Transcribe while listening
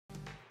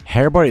Hey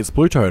everybody, it's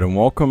BlueToad and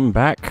welcome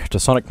back to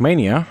Sonic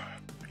Mania.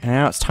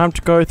 Now it's time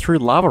to go through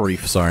Lava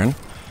Reef Zone,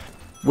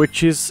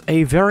 which is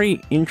a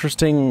very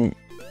interesting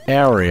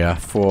area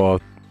for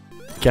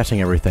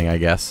getting everything, I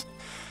guess.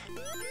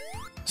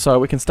 So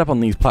we can step on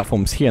these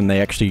platforms here and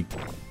they actually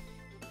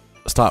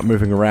start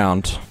moving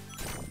around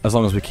as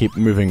long as we keep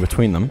moving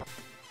between them.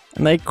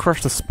 And they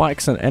crush the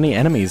spikes and any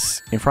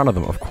enemies in front of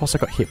them. Of course I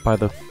got hit by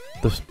the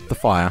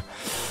fire.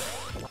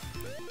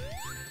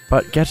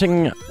 But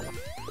getting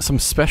some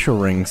special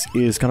rings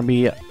is going to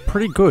be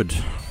pretty good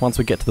once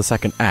we get to the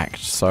second act,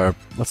 so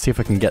let's see if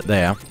I can get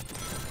there.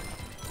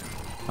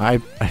 I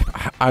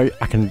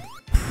can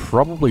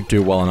probably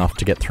do well enough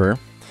to get through.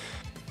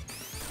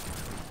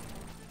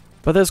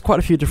 But there's quite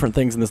a few different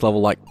things in this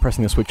level, like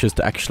pressing the switches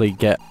to actually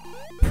get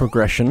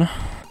progression.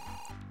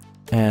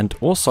 And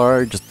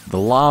also just the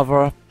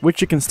lava, which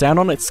you can stand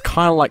on. It's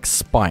kind of like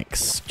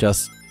spikes,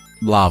 just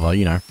lava,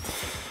 you know.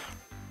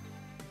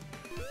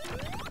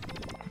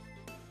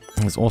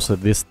 There's also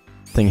this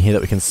thing here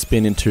that we can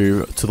spin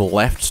into to the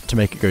left to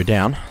make it go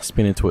down,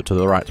 spin into it to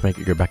the right to make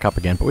it go back up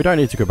again, but we don't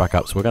need to go back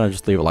up, so we're going to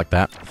just leave it like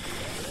that.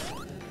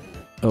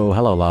 Oh,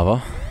 hello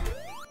lava.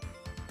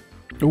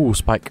 Ooh,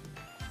 spike.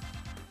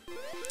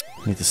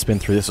 Need to spin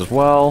through this as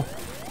well.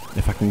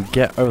 If I can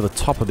get over the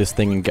top of this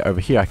thing and get over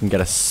here, I can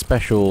get a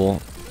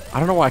special... I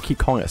don't know why I keep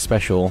calling it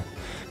special.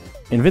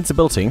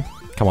 Invincibility.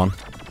 Come on.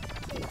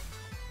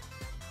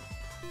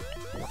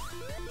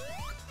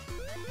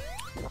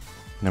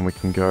 Then we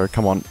can go,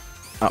 come on,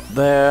 up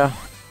there.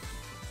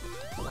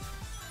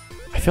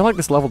 I feel like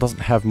this level doesn't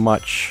have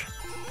much...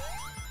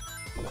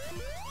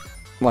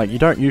 Like, you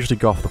don't usually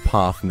go off the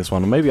path in this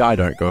one, or maybe I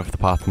don't go off the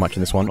path much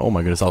in this one. Oh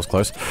my goodness, that was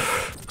close.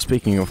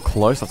 Speaking of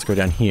close, let's go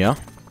down here.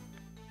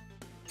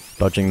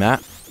 Dodging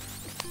that.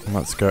 And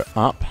let's go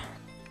up.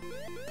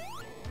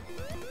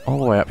 All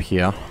the way up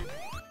here.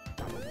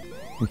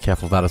 Be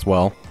careful of that as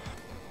well.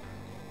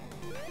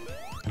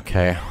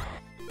 Okay,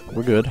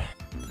 we're good.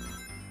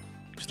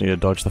 Need to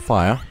dodge the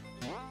fire.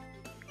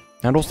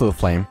 And also the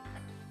flame.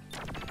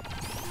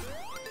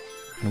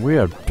 And we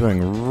are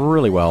doing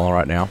really well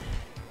right now.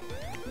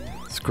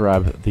 Let's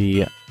grab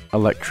the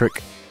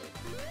electric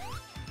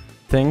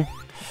thing.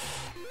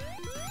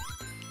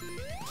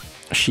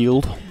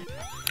 Shield.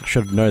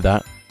 Should know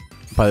that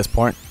by this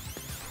point.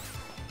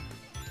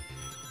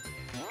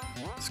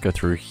 Let's go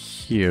through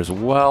here as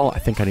well. I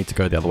think I need to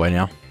go the other way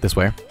now. This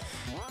way.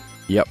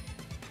 Yep.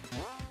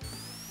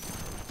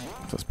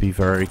 Let's be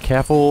very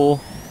careful.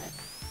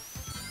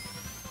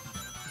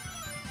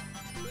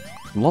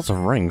 Lots of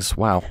rings,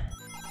 wow.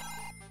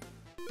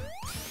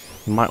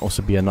 Might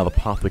also be another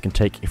path we can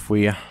take if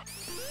we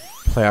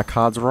play our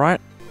cards right.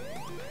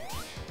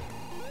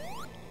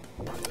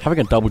 Having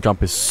a double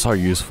jump is so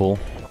useful.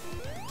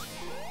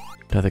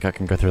 Don't think I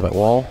can go through that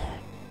wall.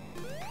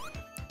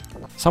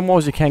 Some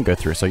walls you can go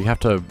through, so you have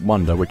to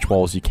wonder which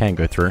walls you can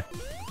go through.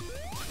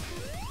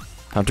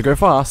 Time to go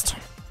fast.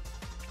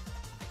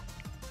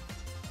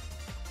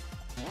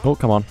 Oh,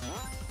 come on.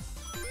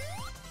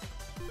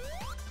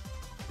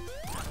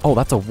 Oh,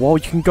 that's a wall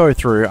you can go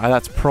through.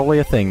 That's probably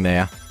a thing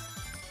there.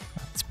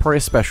 It's probably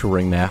a special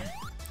ring there.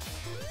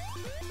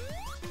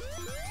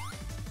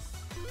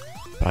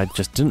 But I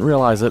just didn't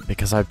realize it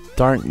because I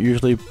don't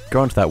usually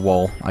go into that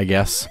wall, I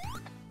guess.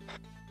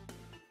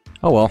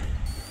 Oh well.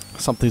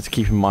 Something to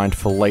keep in mind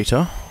for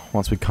later,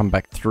 once we come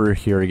back through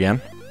here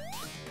again.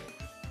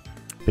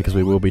 Because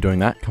we will be doing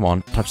that. Come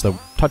on, touch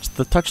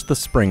the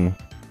spring.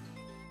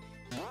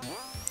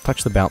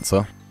 Touch the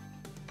bouncer.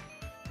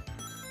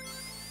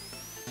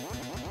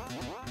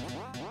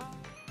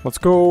 Let's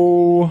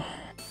go!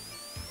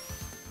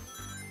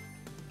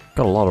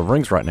 Got a lot of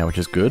rings right now, which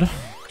is good.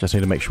 Just need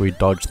to make sure we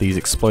dodge these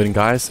exploding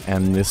guys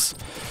and this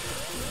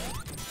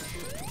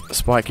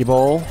spiky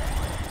ball.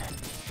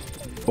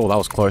 Oh, that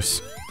was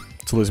close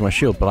to losing my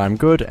shield, but I'm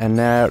good, and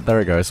now, there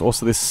it goes.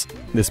 Also, this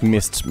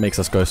mist makes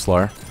us go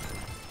slow.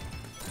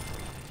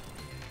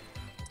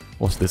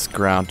 Also, this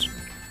ground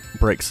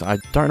breaks. I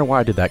don't know why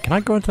I did that. Can I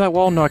go into that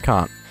wall? No, I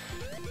can't.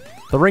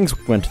 The rings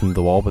went into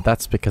the wall, but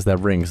that's because they're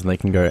rings and they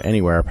can go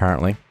anywhere,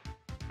 apparently.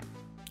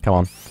 Come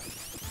on.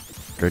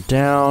 Go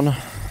down.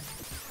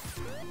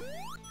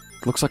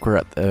 Looks like we're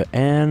at the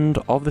end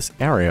of this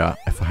area,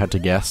 if I had to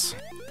guess.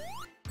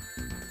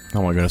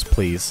 Oh my goodness,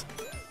 please.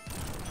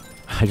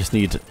 I just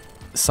need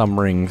some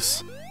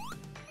rings.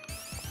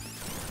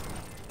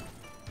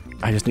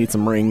 I just need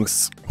some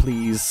rings,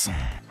 please.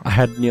 I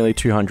had nearly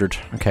 200.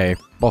 Okay,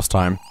 boss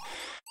time.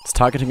 It's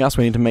targeting us,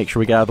 we need to make sure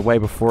we get out of the way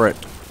before it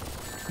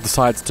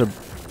decides to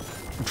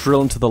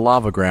drill into the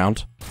lava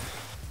ground.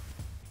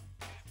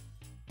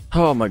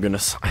 Oh my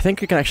goodness. I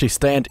think you can actually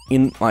stand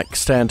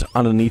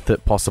underneath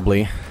it,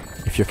 possibly,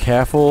 if you're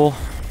careful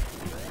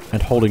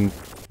and holding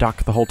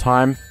duck the whole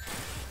time.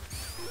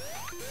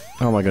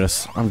 Oh my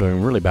goodness, I'm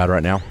doing really bad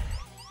right now.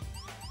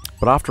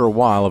 But after a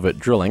while of it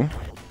drilling...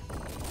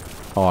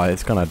 Oh,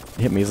 it's gonna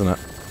hit me, isn't it?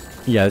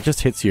 Yeah, it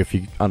just hits you if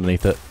you're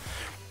underneath it.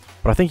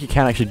 But I think you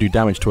can actually do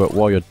damage to it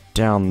while you're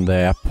down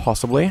there,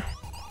 possibly.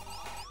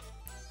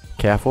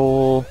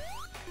 Careful.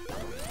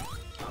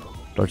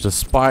 dodge the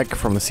spike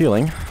from the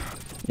ceiling.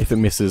 If it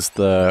misses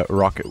the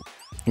rocket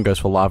and goes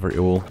for lava, it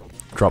will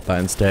drop that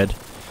instead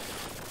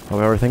of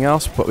everything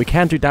else. But we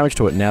can do damage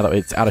to it now that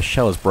its outer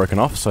shell is broken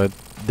off, so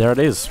there it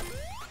is.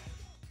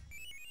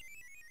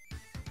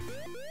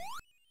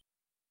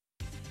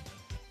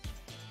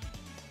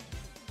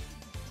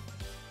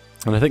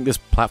 And I think this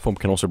platform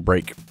can also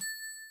break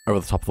over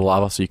the top of the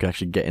lava, so you can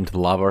actually get into the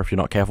lava if you're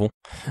not careful.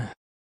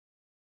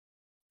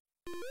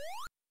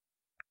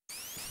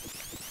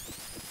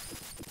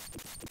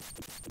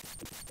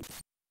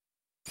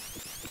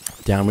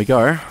 Down we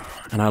go,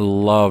 and I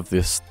love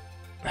this,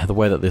 the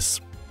way that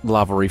this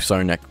lava reef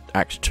zone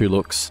Act 2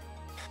 looks.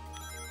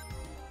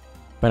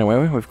 But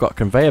anyway, we've got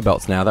conveyor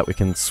belts now that we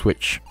can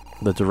switch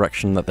the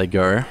direction that they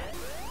go.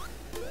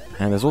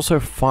 And there's also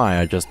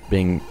fire just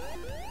being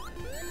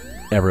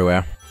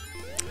everywhere.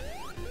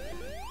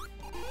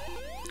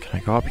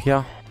 Can I go up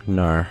here?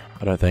 No,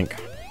 I don't think.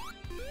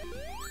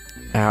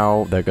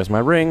 Ow, there goes my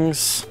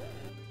rings.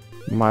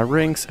 My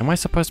rings. Am I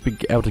supposed to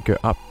be able to go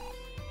up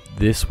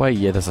this way?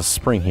 Yeah, there's a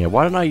spring here.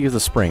 Why didn't I use the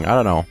spring? I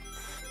don't know.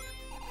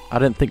 I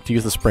didn't think to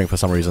use the spring for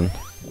some reason.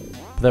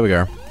 But there we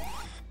go.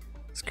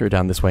 Let's go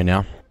down this way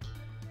now.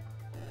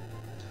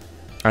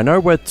 I know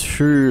where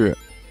two...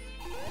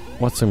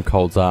 what some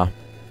colds are.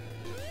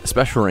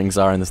 Special rings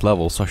are in this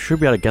level, so I should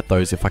be able to get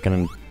those if I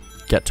can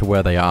get to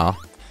where they are.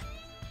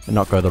 And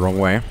not go the wrong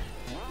way.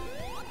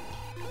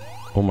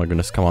 Oh my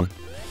goodness, come on.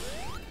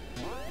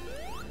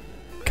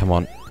 Come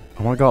on.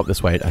 I want to go up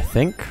this way, I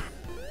think.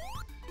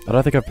 I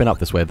don't think I've been up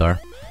this way though.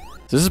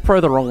 So this is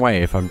probably the wrong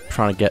way if I'm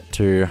trying to get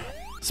to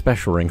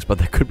special rings, but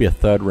there could be a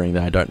third ring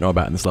that I don't know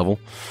about in this level.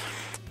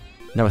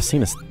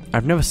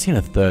 I've never seen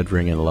a third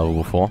ring in a level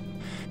before.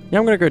 Yeah,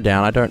 I'm gonna go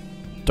down. I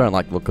don't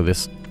like the look of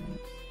this.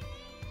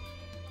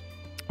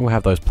 We'll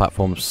have those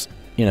platforms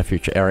in a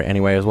future area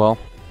anyway as well.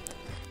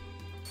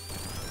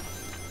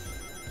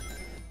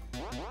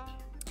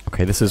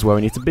 Okay, this is where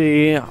we need to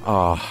be.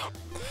 Oh.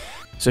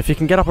 So if you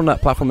can get up on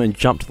that platform and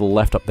jump to the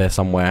left up there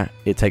somewhere,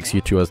 it takes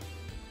you to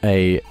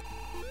a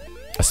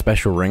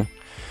special ring.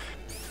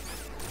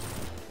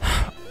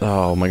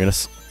 Oh my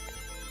goodness.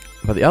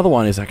 But the other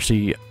one is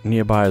actually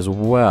nearby as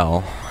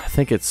well. I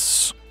think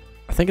it's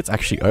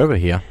actually over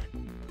here.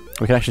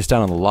 We can actually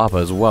stand on the lava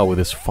as well with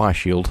this fire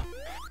shield,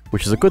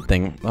 which is a good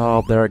thing.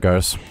 Oh, there it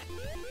goes.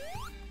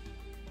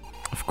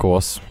 Of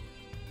course.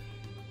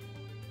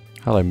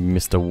 Hello,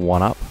 Mr.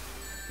 One-Up.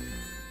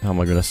 Oh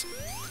my goodness.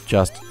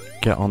 Just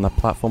get on that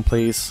platform,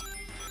 please.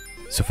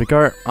 So if we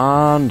go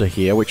under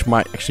here, which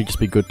might actually just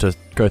be good to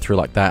go through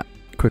like that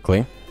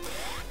quickly.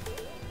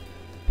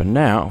 But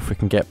now, if we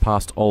can get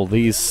past all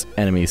these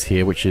enemies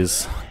here, which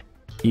is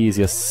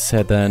easier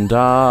said than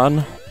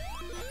done.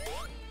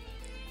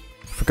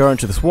 If we go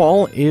into this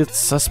wall,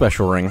 it's a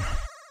special ring.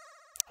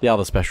 The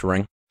other special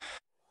ring.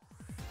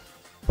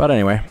 But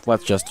anyway,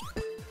 let's just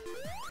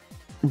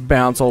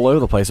bounce all over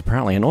the place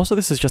apparently. And also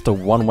this is just a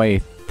one-way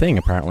thing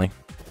apparently.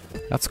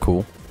 That's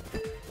cool.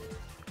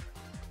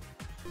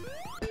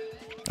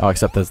 Oh,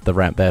 except there's the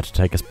ramp there to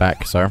take us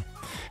back, so...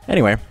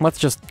 Anyway, let's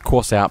just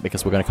course out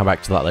because we're going to come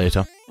back to that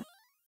later.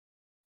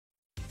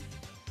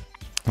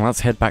 And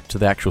let's head back to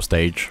the actual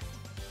stage.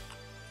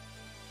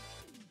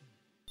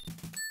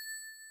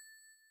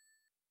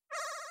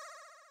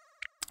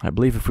 I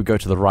believe if we go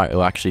to the right,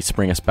 it'll actually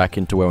spring us back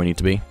into where we need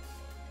to be.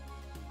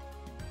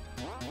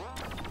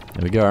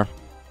 There we go.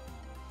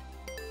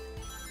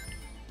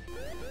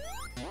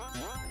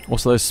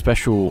 Also, those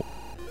special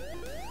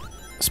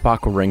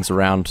sparkle rings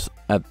around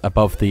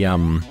above the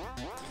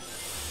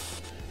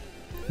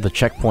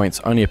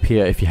checkpoints only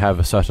appear if you have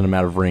a certain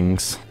amount of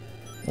rings,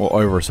 or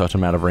over a certain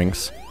amount of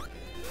rings.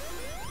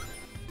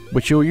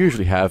 Which you'll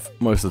usually have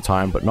most of the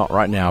time, but not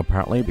right now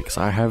apparently, because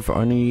I have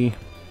only...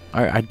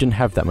 I didn't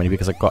have that many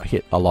because I got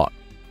hit a lot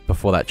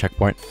before that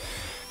checkpoint.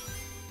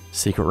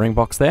 Secret ring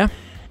box there.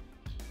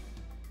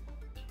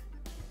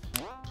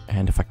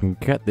 And if I can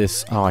get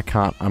this... Oh, I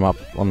can't. I'm up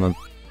on the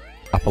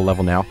upper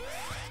level now.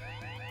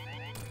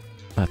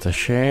 That's a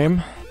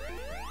shame.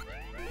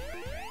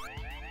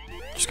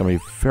 Just gonna be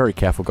very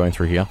careful going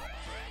through here.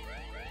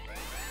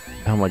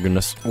 Oh my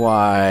goodness.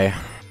 Why?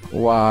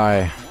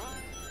 Why?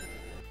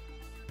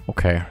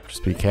 Okay,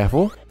 just be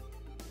careful.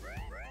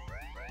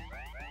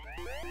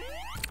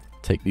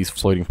 Take these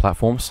floating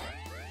platforms.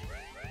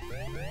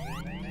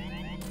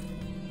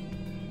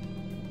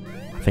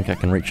 I think I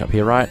can reach up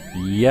here, right?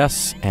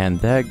 Yes, and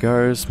there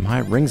goes my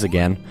rings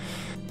again.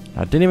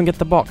 I didn't even get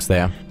the box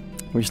there.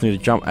 We just need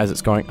to jump as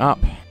it's going up,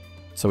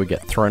 so we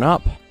get thrown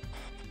up.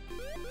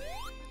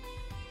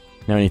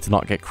 Now we need to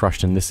not get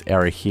crushed in this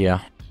area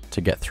here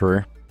to get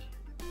through.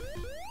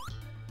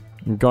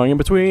 I'm going in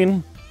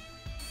between.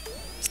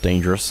 It's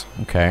dangerous.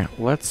 Okay,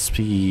 let's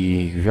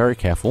be very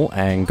careful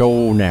and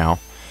go now.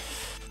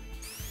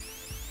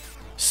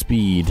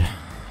 Speed.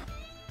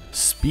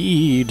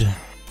 Speed.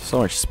 So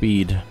much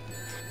speed.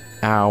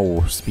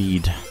 Ow,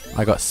 speed.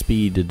 I got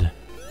speeded.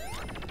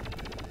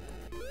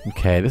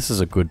 Okay, this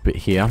is a good bit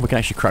here. We can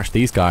actually crush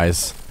these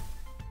guys,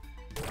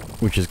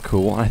 which is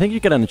cool. I think you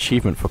get an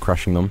achievement for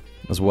crushing them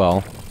as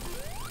well.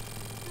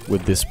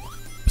 with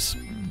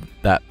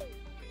that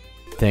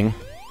thing.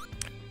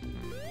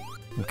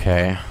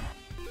 Okay.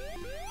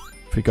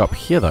 If we go up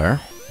here though,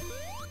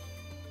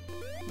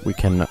 we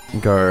can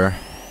go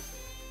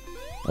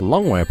a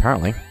long way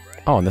apparently.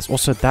 Oh, and there's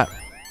also that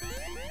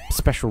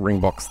special ring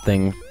box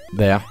thing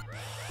there.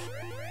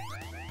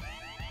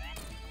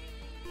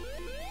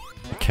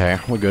 Okay,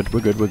 we're good, we're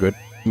good, we're good.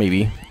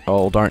 Maybe.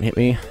 Oh, don't hit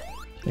me.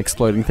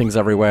 Exploding things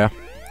everywhere.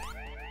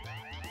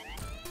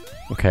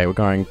 Okay, we're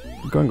going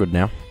good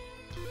now.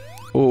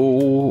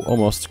 Oh,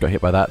 almost got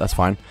hit by that, that's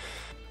fine.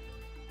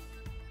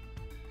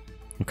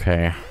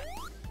 Okay.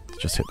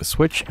 Just hit the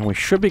switch, and we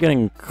should be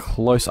getting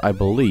close, I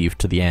believe,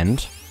 to the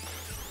end.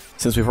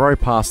 Since we've already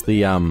passed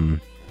the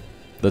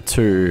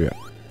 2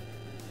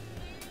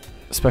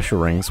 special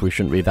rings, we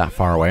shouldn't be that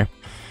far away.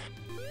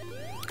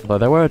 Although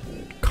they were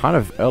kind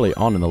of early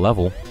on in the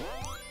level,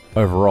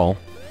 overall.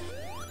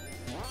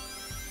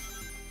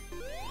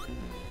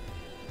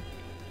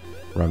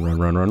 Run, run,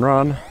 run, run,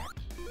 run.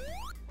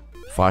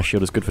 Fire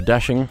shield is good for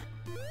dashing.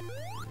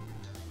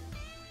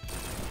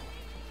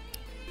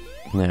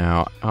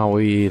 Now, are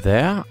we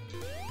there?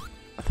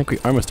 I think we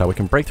almost are. We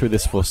can break through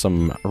this for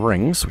some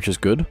rings, which is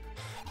good.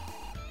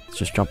 Let's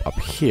just jump up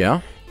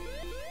here.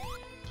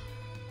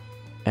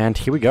 And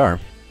here we go.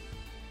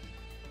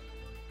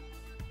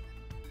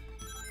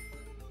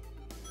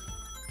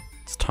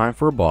 It's time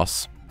for a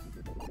boss.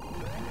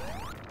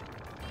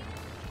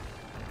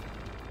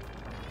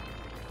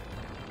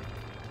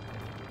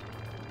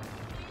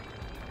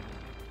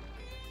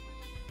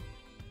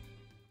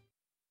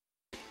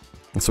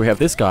 And so we have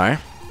this guy,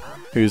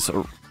 who's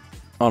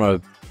on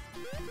a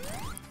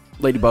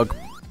ladybug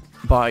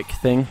bike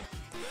thing.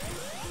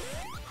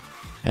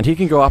 And he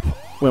can go up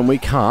when we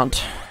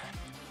can't.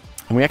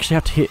 And we actually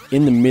have to hit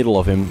in the middle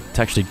of him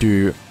to actually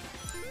do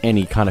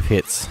any kind of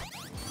hits.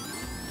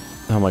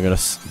 Oh my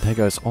goodness, there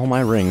goes all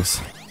my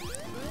rings.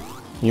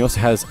 And he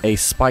also has a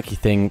spiky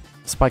thing,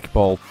 spiky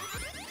ball,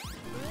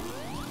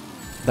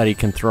 that he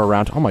can throw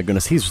around. Oh my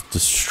goodness, he's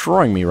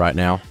destroying me right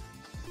now.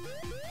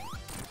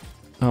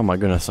 Oh my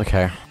goodness,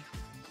 okay.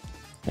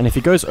 And if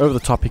he goes over the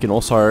top, he can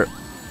also...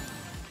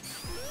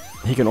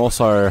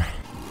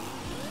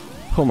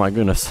 Oh my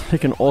goodness, he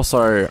can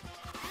also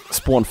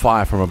spawn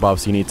fire from above,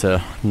 so you need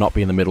to not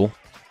be in the middle.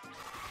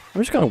 I'm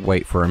just gonna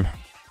wait for him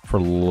for a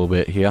little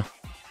bit here.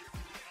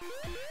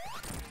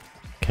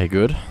 Okay,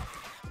 good.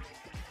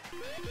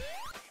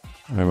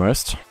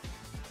 Almost.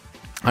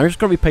 I'm just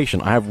gonna be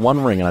patient. I have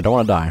 1 ring and I don't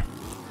want to die.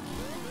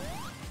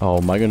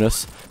 Oh my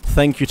goodness.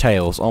 Thank you,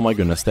 Tails. Oh my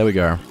goodness, there we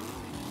go.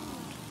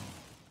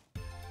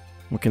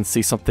 We can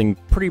see something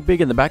pretty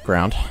big in the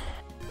background.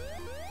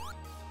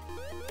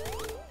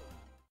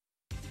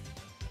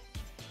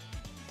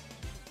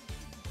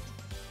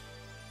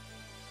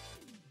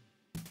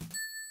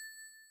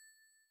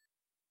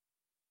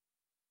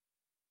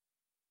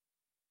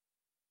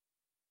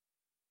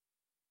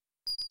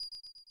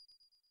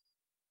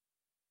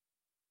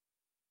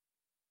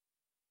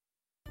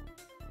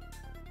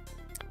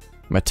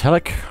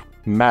 Metallic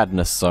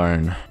Madness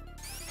Zone.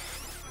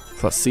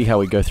 So let's see how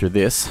we go through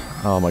this.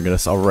 Oh my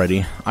goodness,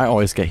 already. I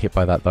always get hit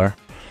by that though.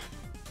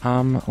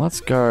 Let's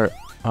go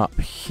up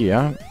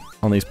here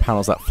on these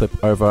panels that flip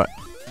over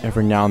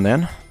every now and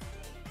then.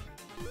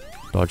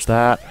 Dodge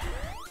that.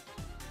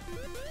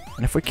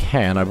 And if we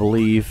can, I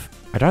believe...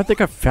 I don't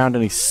think I've found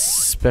any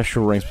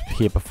special rings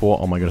here before.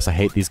 Oh my goodness, I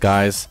hate these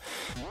guys.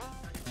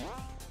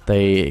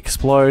 They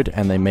explode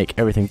and they make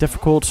everything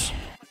difficult.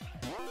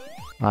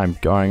 I'm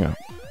going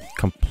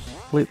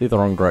completely the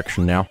wrong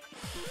direction now.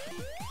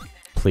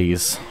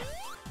 Please.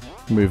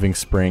 Moving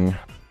spring.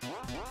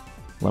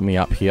 Let me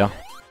up here.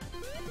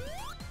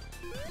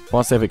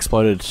 Once they've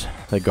exploded,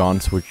 they're gone,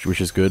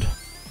 which is good.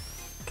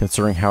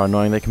 Considering how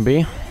annoying they can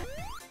be.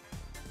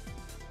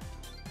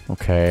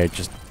 Okay,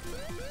 just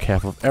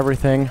careful of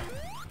everything.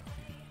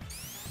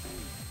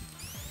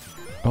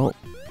 Oh,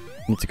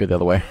 need to go the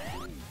other way.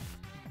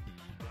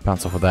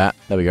 Bounce off of that.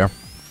 There we go.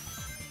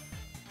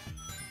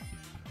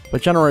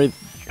 But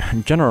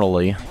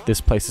generally, this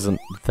place isn't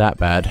that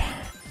bad.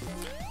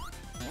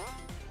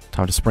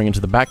 Time to spring into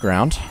the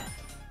background.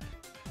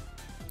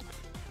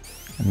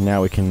 And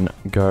now we can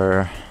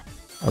go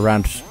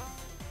around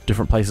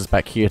different places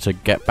back here to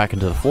get back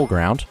into the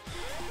foreground.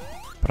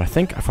 But I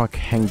think if I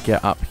can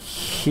get up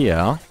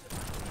here...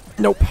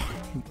 Nope.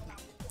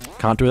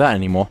 Can't do that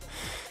anymore.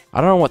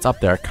 I don't know what's up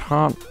there.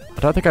 I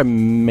don't think I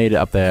made it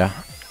up there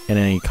in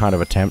any kind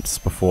of attempts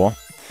before.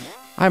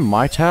 I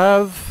might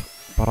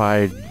have,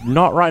 but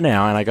not right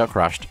now, and I got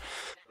crushed.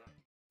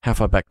 How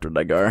far back did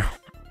I go?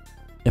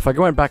 If I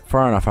went back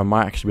far enough, I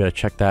might actually be able to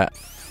check that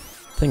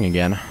thing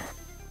again.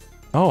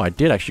 Oh, I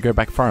did actually go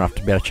back far enough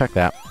to be able to check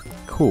that.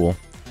 Cool.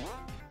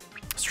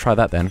 Let's try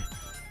that then.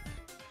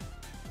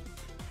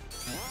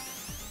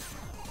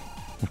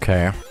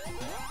 Okay.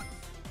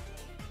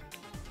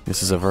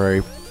 This is a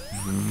very,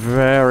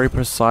 very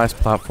precise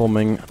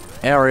platforming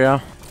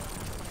area.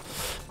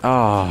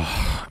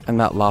 Ah, and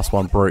that last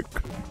one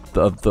broke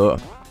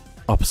the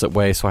opposite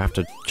way, so I have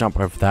to jump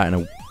over that in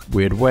a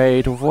weird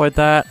way to avoid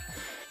that.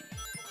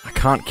 I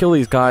can't kill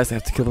these guys, they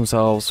have to kill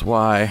themselves.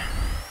 Why?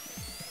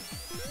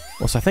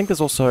 Also, I think there's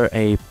also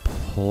a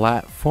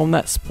platform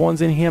that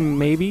spawns in here,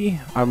 maybe?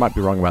 I might be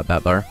wrong about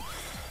that, though. I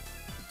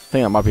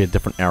think that might be a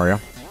different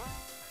area.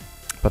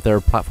 But there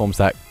are platforms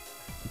that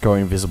go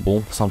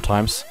invisible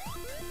sometimes.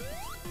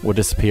 Or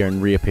disappear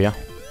and reappear.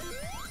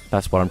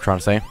 That's what I'm trying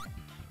to say.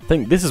 I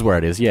think this is where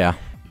it is, yeah.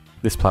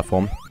 This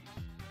platform.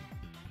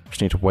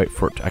 Just need to wait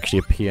for it to actually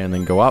appear and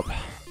then go up.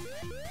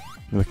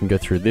 And we can go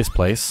through this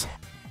place.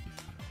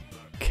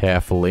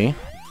 Carefully.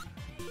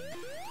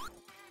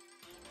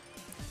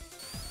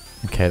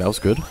 Okay, that was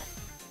good.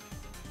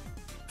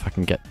 If I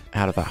can get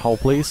out of that hole,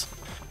 please.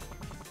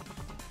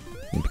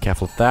 Need to be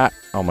careful with that.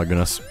 Oh my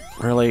goodness.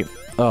 Really?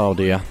 Oh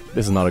dear.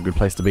 This is not a good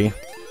place to be.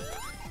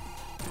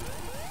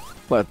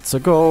 Let's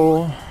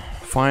go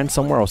find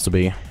somewhere else to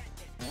be.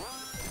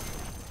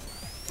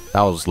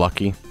 That was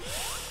lucky.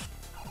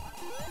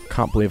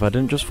 Can't believe I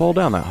didn't just fall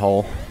down that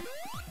hole.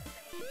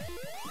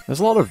 There's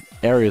a lot of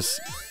areas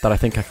that I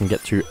think I can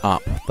get to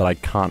up that I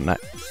can't,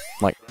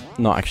 like,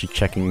 not actually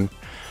checking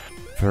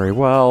very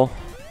well.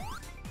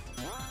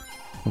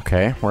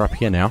 Okay, we're up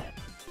here now.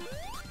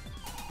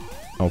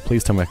 Oh,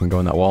 please tell me I can go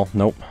in that wall.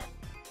 Nope.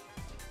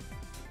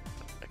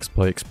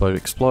 Explode, explode,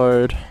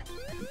 explode.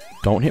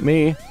 Don't hit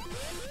me.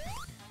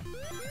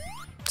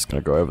 Just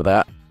gonna go over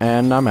that,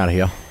 and I'm out of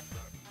here.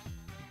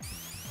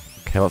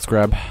 Okay, let's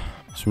grab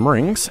some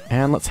rings,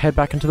 and let's head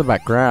back into the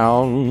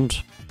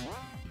background.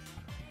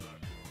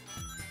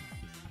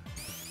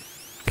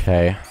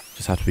 Okay,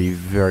 just have to be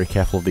very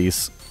careful of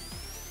these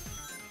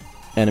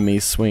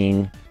enemies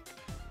swinging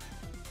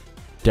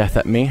death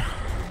at me.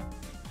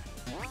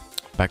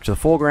 Back to the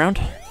foreground.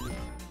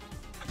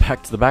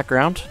 Back to the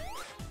background.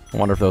 I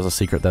wonder if there was a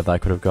secret that I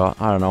could have got.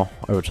 I don't know.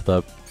 Over to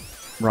the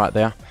right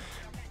there.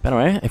 But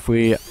anyway, if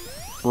we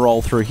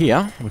roll through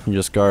here, we can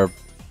just go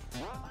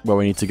where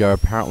we need to go,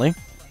 apparently.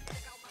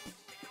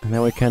 And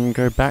then we can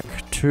go back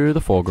to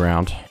the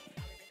foreground.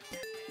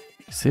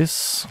 Is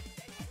this...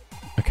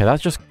 Okay,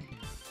 that just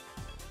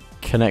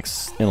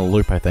connects in a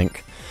loop, I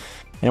think.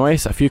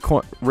 Anyways, a few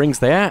rings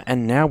there,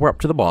 and now we're up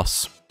to the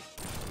boss.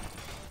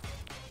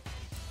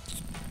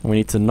 We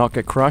need to not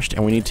get crushed,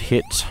 and we need to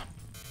hit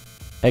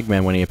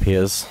Eggman when he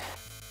appears.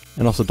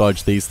 And also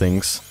dodge these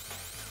things,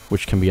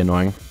 which can be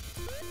annoying.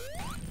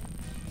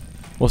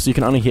 Also, you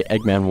can only hit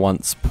Eggman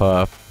once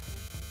per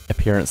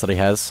appearance that he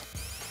has.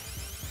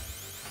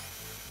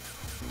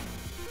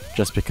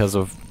 Just because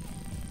of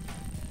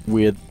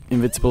weird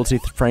invincibility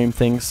frame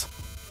things.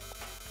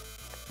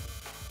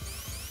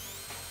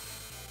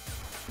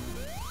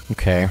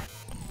 Okay.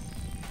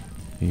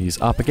 He's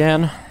up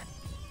again.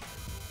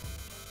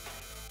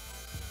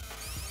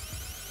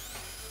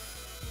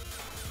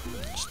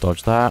 Just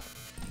dodge that.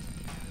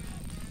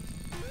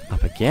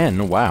 Up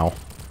again, wow.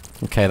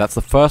 Okay, that's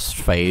the first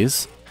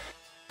phase.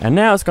 And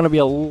now it's going to be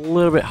a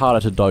little bit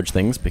harder to dodge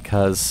things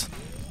because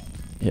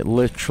it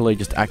literally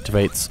just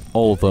activates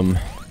all of them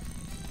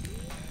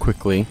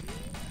quickly.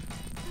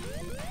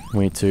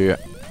 We need to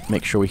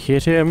make sure we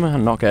hit him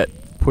and not get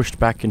pushed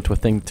back into a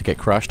thing to get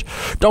crushed.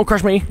 Don't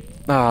crush me!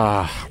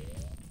 Ah,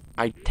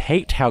 I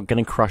hate how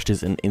getting crushed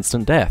is an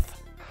instant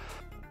death.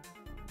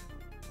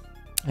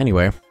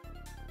 Anyway,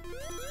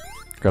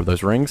 grab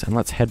those rings and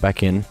let's head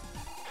back in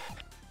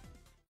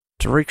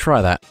to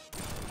retry that.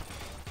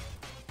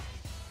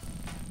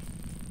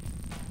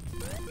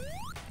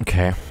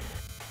 Okay.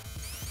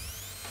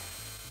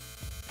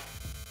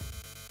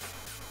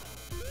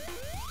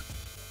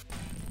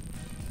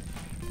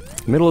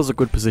 Middle is a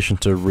good position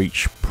to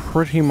reach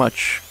pretty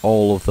much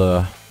all of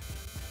the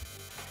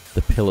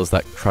pillars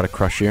that try to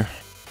crush you.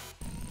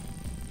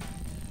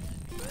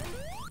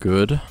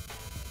 Good.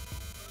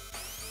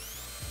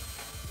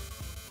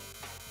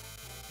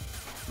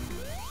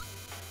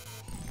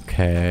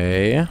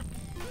 Okay.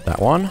 That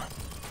one.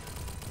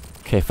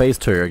 Okay, phase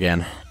 2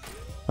 again.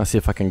 Let's see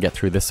if I can get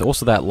through this.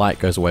 Also, that light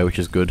goes away, which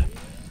is good.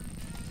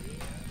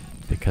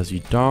 Because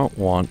you don't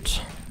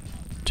want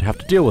to have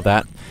to deal with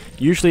that.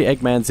 Usually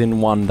Eggman's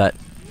in one that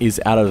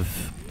is out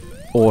of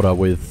order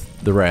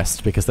with the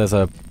rest, because there's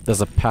a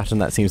pattern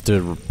that seems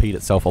to repeat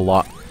itself a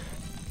lot.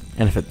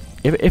 And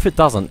if it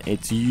doesn't,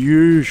 it's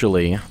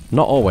usually,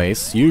 not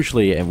always,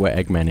 usually where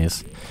Eggman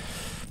is.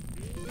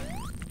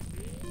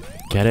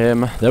 Get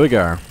him. There we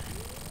go.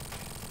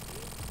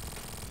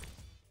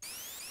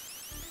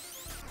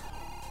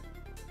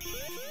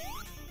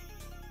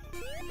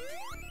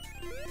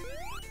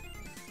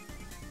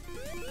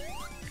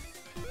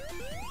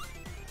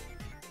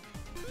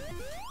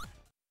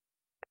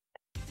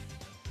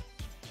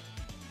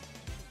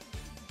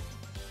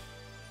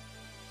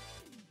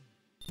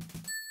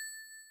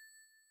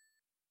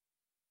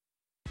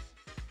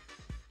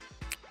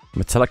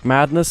 Metallic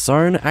Madness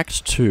Zone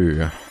Act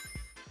 2.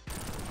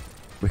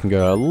 We can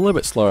go a little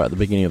bit slower at the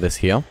beginning of this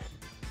here,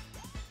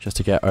 just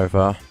to get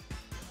over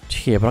to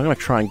here, but I'm going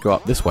to try and go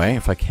up this way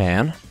if I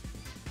can.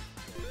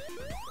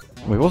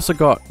 We've also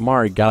got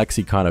Mario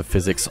Galaxy kind of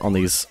physics on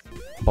these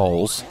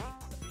bowls.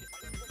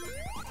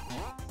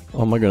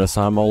 Oh my goodness,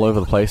 I'm all over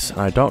the place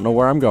and I don't know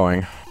where I'm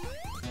going.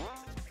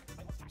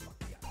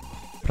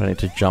 But I need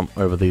to jump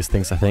over these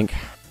things, I think,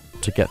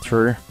 to get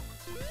through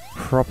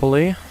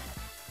properly.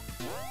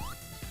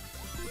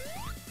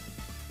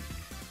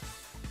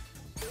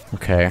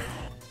 Okay.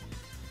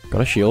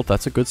 Got a shield,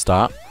 that's a good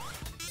start.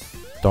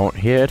 Don't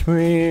hit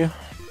me.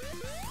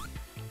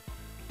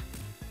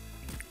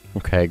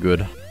 Okay,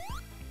 good.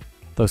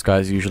 Those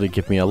guys usually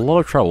give me a lot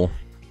of trouble.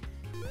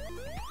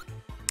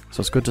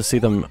 So it's good to see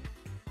them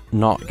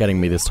not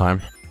getting me this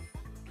time.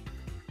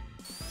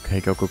 Okay,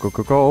 go, go, go,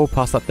 go, go.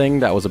 Past that thing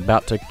that was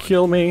about to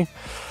kill me.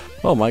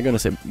 Oh my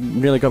goodness, it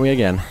nearly got me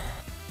again.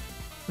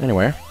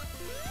 Anyway,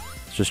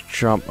 let's just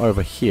jump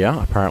over here,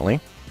 apparently.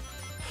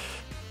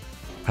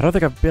 I don't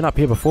think I've been up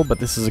here before, but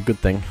this is a good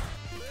thing.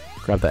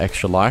 Grab the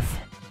extra life.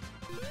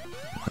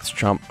 Let's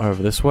jump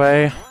over this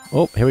way.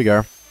 Oh, here we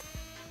go.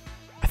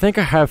 I think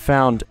I have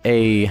found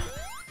a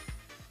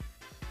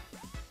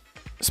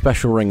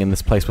special ring in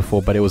this place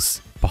before, but it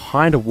was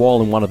behind a wall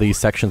in one of these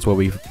sections where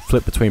we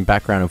flip between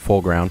background and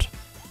foreground.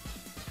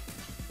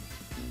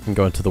 And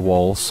go into the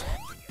walls.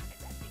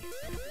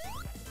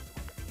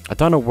 I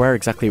don't know where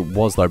exactly it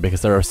was though,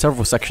 because there are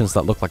several sections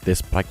that look like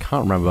this, but I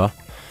can't remember.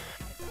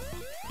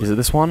 Is it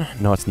this one?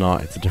 No, it's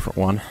not. It's a different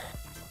one.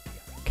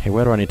 Okay,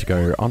 where do I need to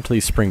go? Onto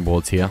these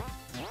springboards here.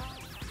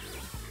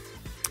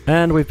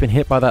 And we've been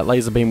hit by that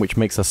laser beam, which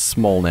makes us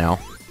small now.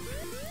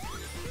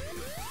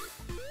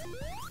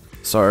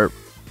 So,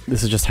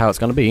 this is just how it's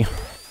going to be.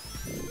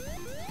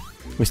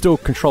 We still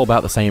control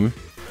about the same,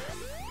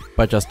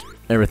 but just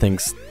everything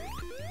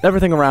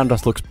around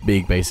us looks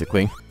big,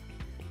 basically.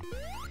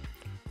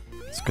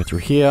 Let's go through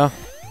here.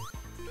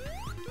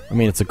 I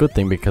mean, it's a good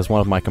thing because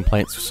one of my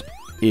complaints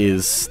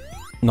is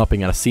not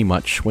being able to see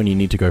much when you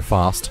need to go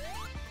fast.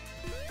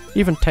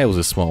 Even Tails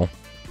is small.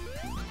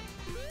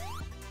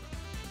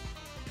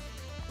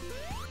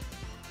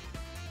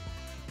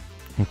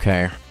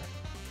 Okay.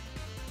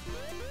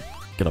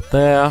 Get up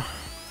there.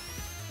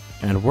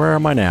 And where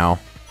am I now?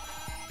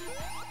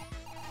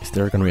 Is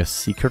there going to be a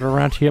secret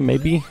around here,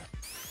 maybe?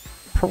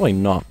 Probably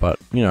not, but,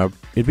 you know,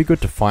 it'd be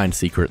good to find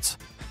secrets.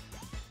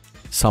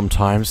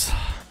 Sometimes.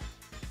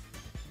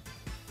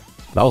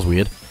 That was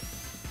weird.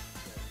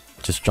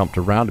 Just jumped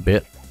around a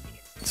bit.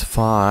 It's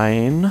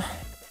fine. I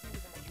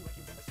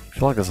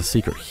feel like there's a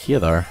secret here,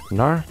 though.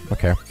 No?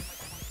 Okay.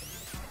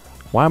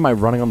 Why am I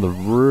running on the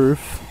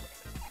roof?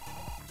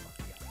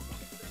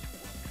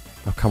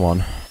 Oh, come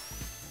on.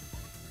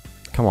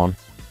 Come on.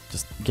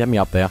 Just get me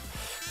up there.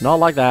 Not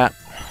like that.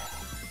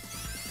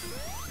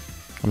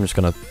 I'm just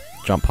gonna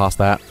jump past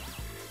that.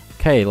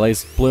 Okay,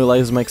 blue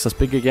laser makes us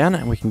big again,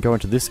 and we can go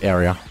into this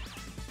area.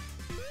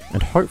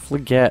 And hopefully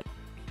get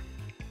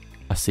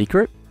a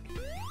secret?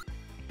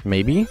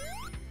 Maybe?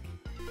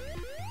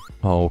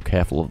 Oh,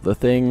 careful of the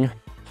thing.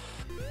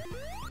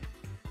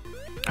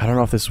 I don't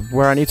know if this is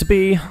where I need to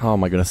be. Oh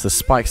my goodness, there's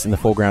spikes in the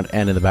foreground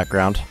and in the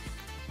background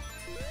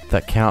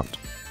that count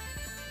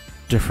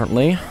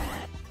differently,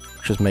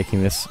 which is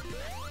making this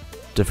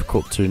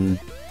difficult to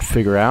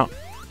figure out.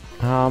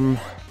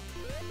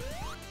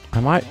 I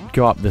might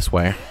go up this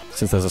way,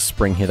 since there's a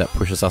spring here that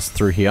pushes us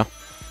through here.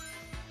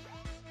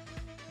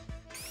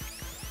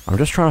 I'm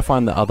just trying to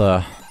find the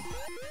other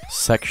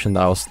section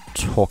that I was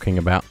talking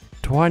about.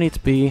 Do I need to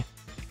be...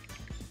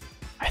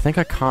 I think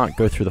I can't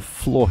go through the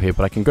floor here,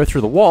 but I can go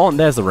through the wall, and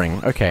there's the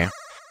ring. Okay.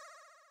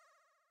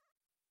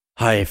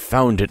 I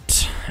found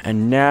it.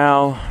 And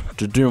now,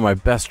 to do my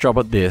best job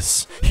at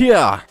this.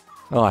 Here!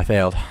 Oh, I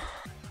failed.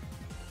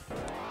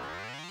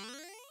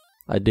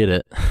 I did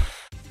it.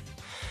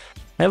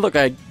 Hey look,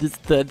 it's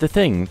the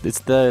thing. It's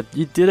the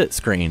you did it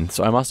screen,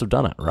 so I must have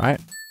done it,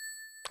 right?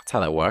 That's how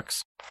that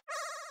works.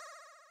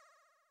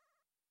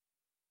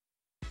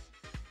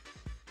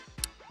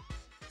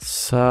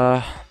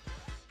 Let's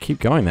keep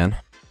going then.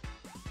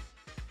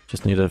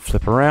 Just need to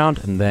flip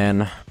around and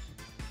then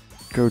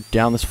go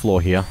down this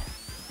floor here.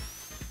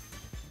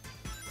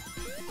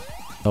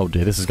 Oh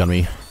dear, this is gonna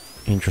be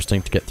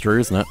interesting to get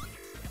through, isn't it?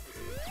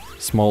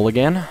 Small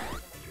again.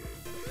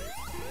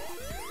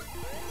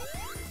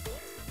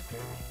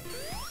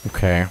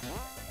 Okay.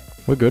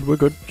 We're good, we're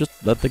good. Just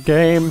let the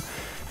game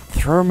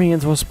throw me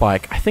into a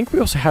spike. I think we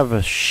also have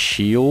a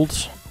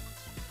shield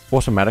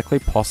automatically,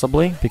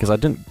 possibly, because I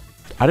didn't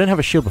have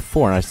a shield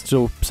before and I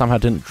still somehow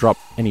didn't drop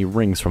any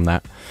rings from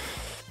that.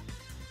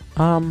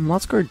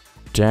 Let's go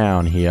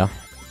down here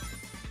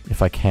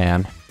if I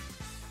can.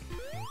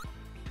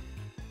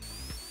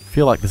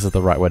 Feel like this is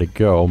the right way to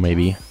go,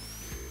 maybe.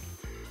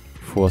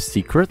 For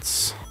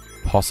secrets,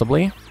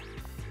 possibly.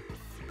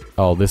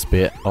 Oh, this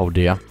bit. Oh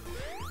dear.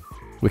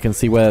 We can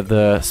see where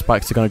the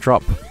spikes are going to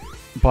drop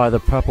by the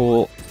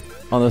purple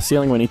on the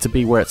ceiling. We need to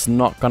be where it's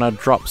not going to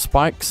drop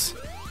spikes.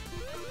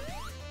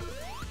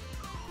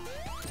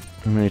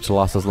 And we need to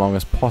last as long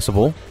as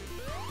possible.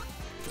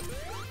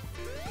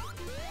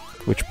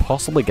 Which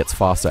possibly gets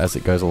faster as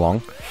it goes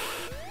along.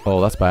 Oh,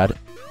 that's bad.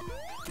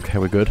 Okay,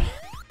 we're good.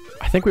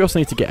 I think we also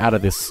need to get out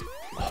of this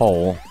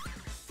hole.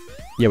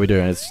 Yeah, we do,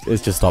 and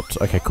it's just stopped.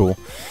 Okay, cool.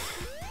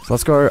 So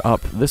let's go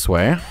up this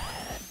way.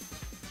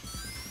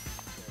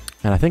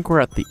 And I think we're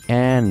at the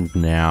end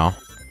now.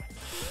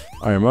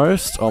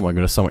 Almost. Oh my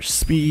goodness, so much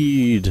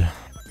speed.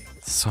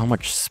 So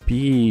much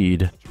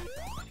speed.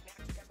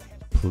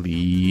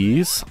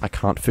 Please. I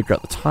can't figure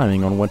out the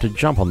timing on when to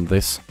jump on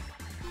this.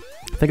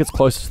 I think it's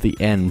closer to the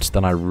end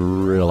than I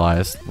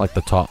realized. Like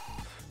the top.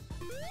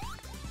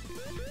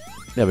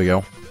 There we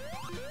go.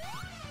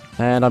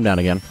 And I'm down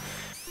again.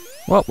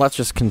 Well, let's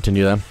just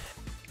continue then.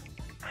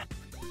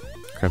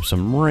 Grab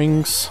some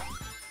rings.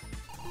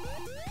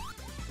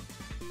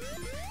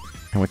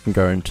 And we can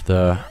go into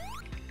the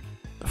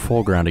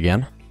foreground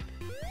again.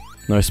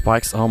 No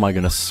spikes. Oh my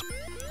goodness.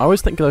 I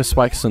always think of those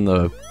spikes in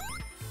the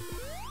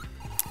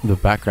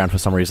background for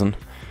some reason.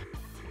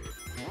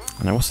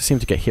 And I also seem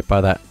to get hit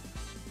by that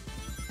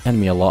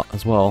enemy a lot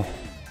as well.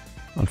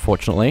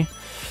 Unfortunately.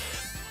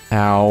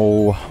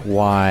 Ow.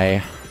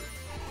 Why?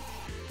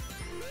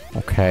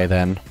 Okay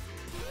then.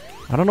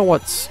 I don't know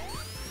if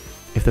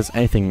there's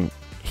anything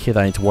here that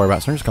I need to worry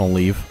about, so I'm just gonna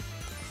leave.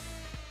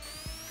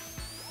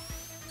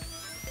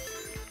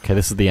 Okay,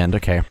 this is the end.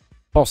 Okay.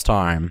 Boss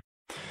time.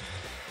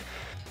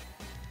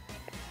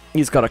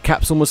 He's got a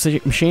capsule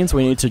machine, so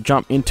we need to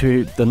jump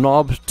into the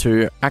knob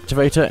to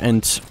activate it,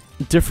 and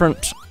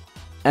different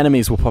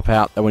enemies will pop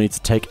out that we need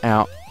to take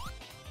out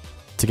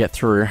to get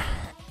through.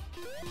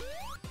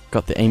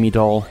 Got the Amy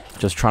doll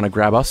just trying to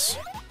grab us,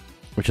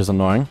 which is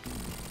annoying.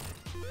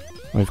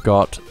 We've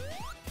got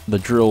the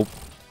drill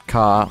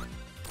car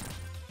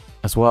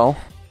as well.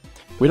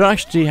 We don't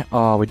actually.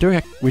 Oh, we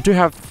do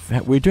have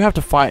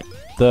to fight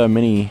the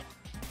mini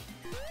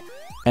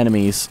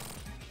enemies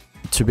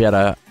to be able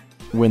to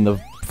win the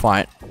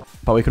fight,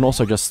 but we can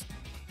also just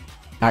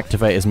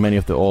activate as many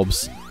of the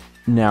orbs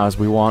now as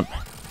we want.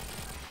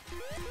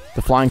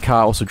 The flying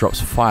car also drops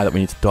fire that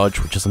we need to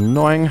dodge, which is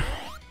annoying.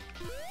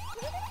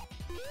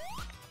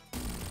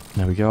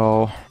 There we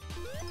go.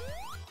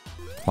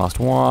 Last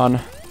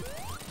one.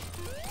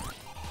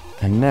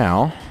 And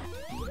now,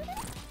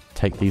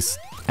 take these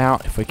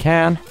out if we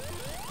can.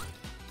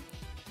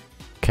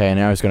 Okay,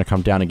 now he's going to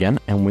come down again,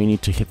 and we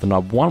need to hit the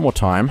knob one more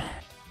time.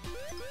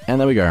 And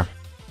there we go.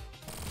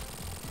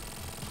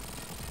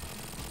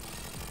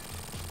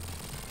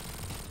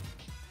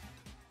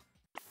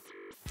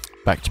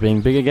 Back to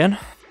being big again.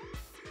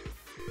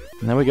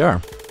 And there we go.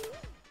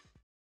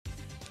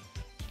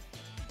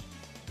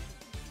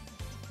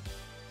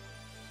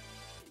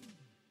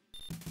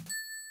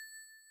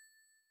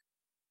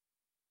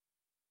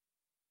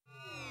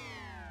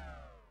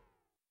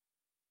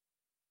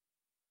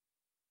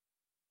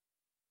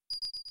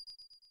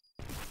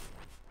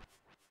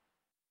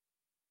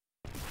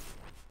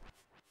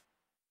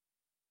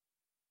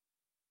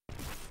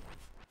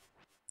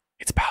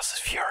 It's Bowser's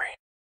Fury.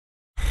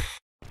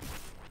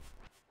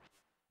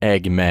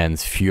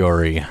 Eggman's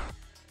Fury.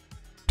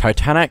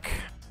 Titanic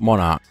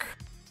Monarch.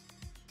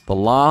 The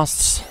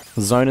last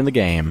zone in the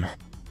game.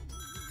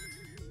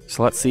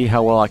 So let's see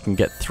how well I can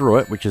get through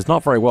it, which is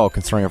not very well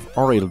considering I've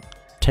already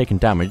taken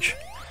damage.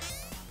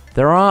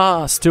 There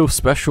are still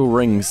special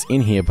rings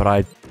in here,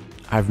 but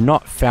I've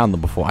not found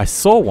them before. I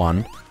saw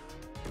one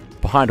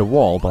behind a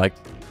wall, but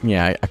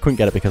I couldn't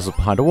get it because it was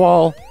behind a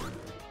wall.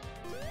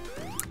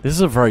 This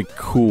is a very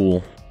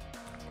cool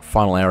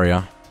final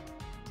area.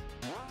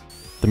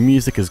 The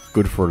music is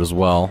good for it as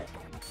well.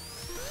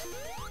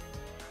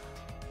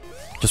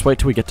 Just wait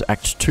till we get to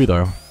Act 2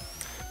 though.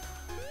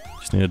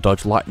 Just need to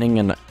dodge lightning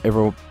and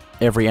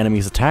every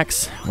enemy's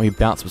attacks. We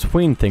bounce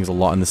between things a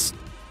lot in this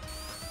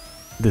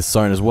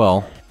zone as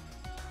well.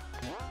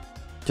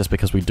 Just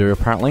because we do,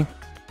 apparently.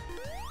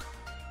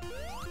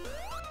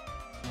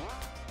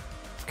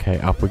 Okay,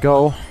 up we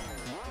go.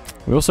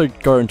 We also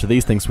go into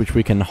these things which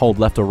we can hold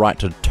left or right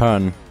to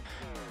turn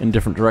in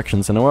different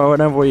directions, and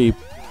whenever we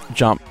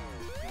jump,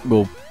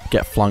 we'll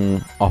get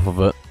flung off of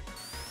it.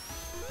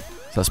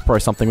 So that's probably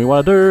something we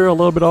want to do a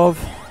little bit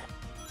of.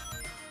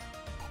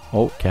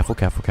 Oh, careful,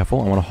 careful,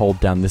 careful. I want to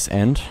hold down this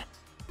end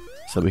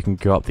so that we can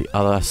go up the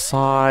other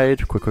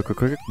side. Quick, quick, quick,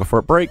 quick, before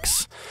it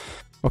breaks.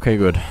 Okay,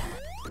 good.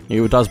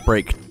 It does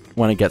break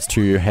when it gets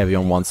too heavy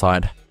on one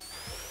side.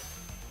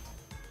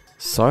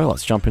 So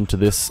let's jump into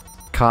this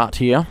cart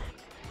here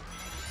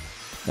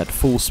at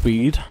full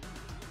speed,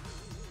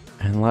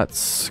 and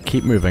let's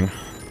keep moving.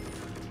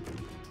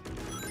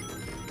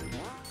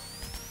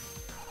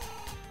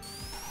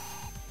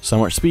 So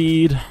much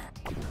speed.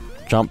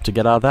 Jump to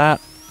get out of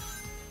that.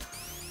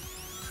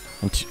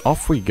 And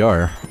off we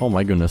go. Oh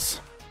my goodness.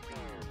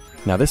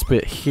 Now this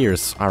bit here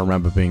is, I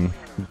remember, being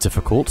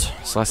difficult,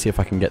 so let's see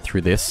if I can get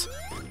through this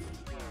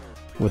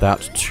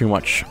without too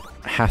much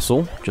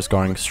hassle, just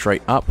going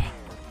straight up.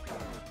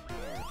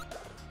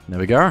 There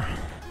we go.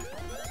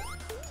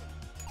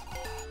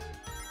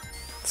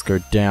 Let's go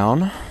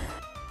down.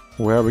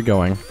 Where are we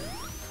going?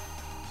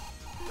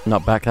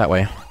 Not back that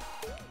way.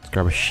 Let's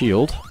grab a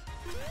shield.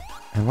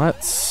 And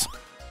let's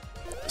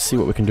see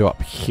what we can do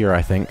up here,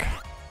 I think.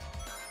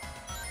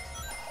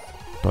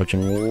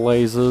 Dodging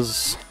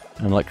lasers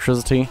and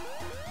electricity.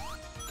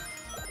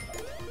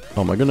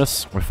 Oh my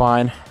goodness, we're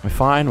fine. We're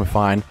fine, we're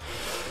fine.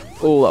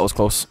 Oh, that was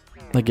close.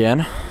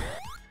 Again.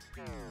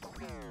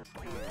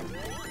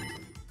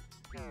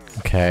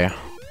 Okay.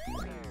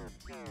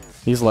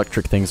 These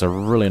electric things are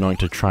really annoying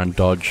to try and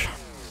dodge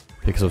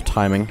because of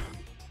timing.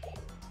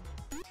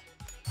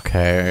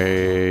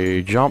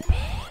 Okay, jump.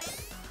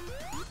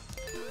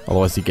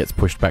 Otherwise he gets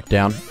pushed back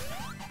down.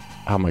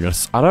 Oh my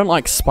goodness. I don't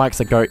like spikes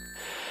that go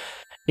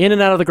in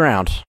and out of the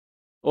ground.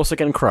 Also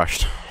getting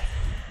crushed.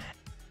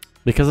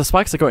 Because the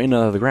spikes that go in and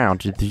out of the ground...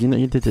 Did you know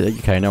you did it?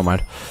 Okay, never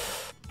mind.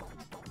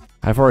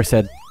 I've already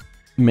said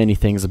many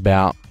things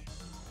about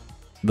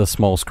the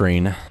small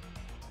screen.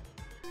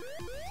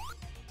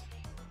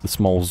 The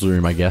small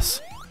zoom, I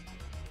guess.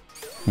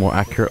 More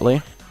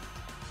accurately.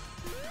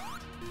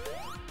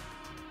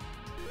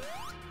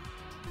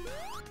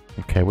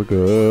 Okay, we're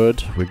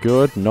good. We're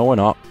good. No, we're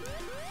not.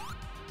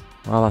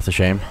 Well, that's a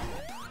shame.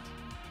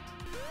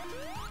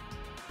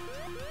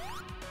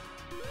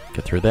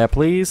 Get through there,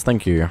 please.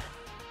 Thank you.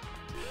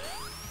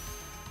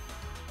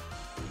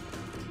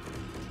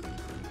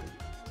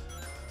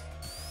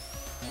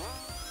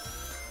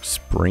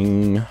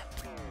 Spring.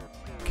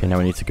 Okay, now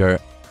we need to go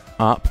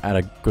up at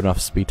a good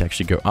enough speed to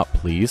actually go up,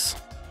 please.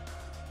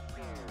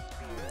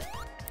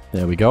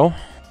 There we go.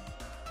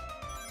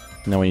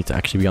 Now we need to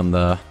actually be on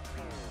the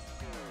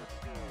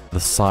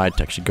side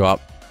to actually go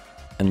up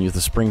and use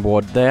the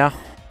springboard there.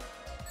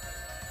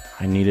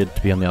 I needed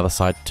to be on the other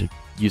side to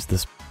use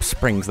the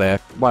springs there.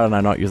 Why don't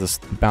I not use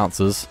the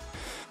bouncers?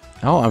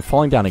 Oh, I'm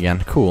falling down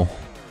again. Cool.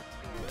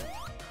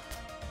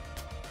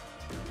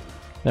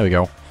 There we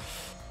go.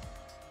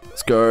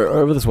 Let's go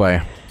over this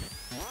way.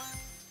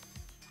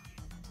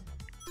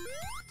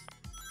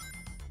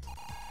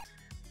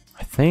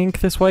 I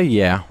think this way?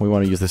 Yeah, we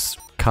want to use this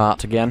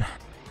cart again.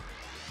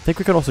 I think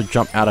we could also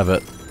jump out of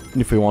it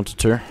if we wanted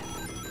to.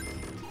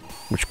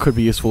 Which could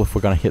be useful if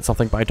we're going to hit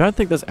something, but I don't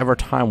think there's ever a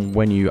time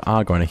when you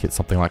are going to hit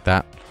something like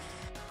that.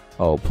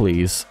 Oh,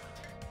 please.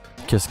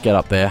 Just get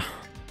up there.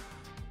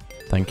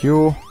 Thank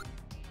you.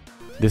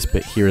 This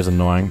bit here is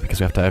annoying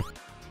because we have to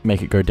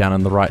make it go down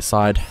on the right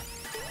side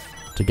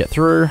to get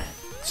through.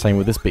 Same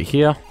with this bit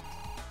here.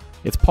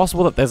 It's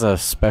possible that there's a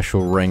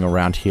special ring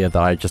around here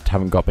that I just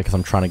haven't got because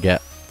I'm trying to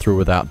get through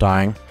without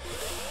dying.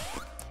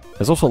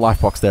 There's also a life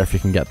box there if you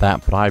can get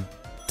that, but I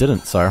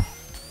didn't, so...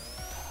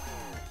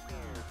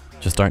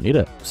 Just don't need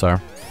it, so...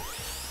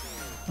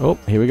 Oh,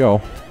 here we go.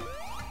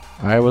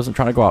 I wasn't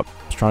trying to go up,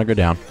 I was trying to go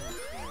down.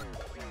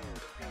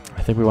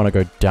 I think we want to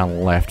go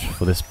down left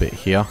for this bit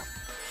here.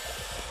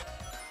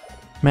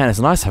 Man, it's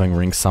nice having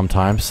rings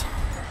sometimes.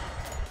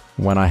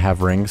 When I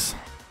have rings.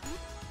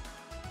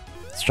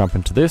 Let's jump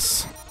into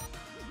this.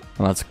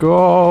 And let's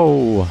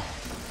go!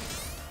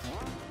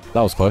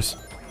 That was close.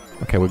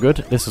 Okay, we're good.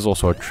 This is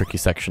also a tricky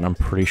section, I'm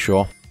pretty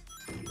sure.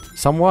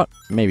 Somewhat?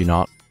 Maybe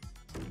not.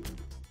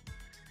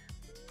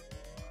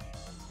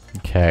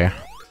 Okay.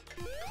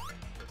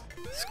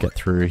 Let's get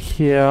through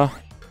here.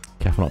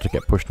 Careful not to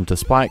get pushed into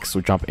spikes.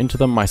 We'll jump into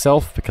them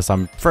myself because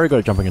I'm very good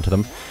at jumping into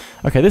them.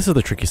 Okay, this is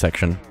the tricky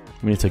section.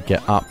 We need to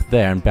get up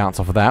there and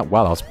bounce off of that.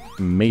 Wow, that was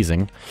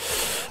amazing.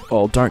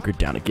 Oh, don't go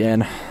down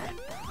again.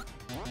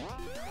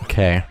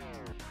 Okay.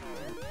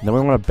 Then we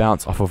want to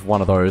bounce off of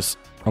one of those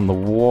on the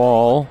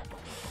wall.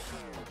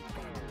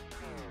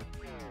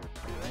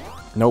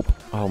 Nope.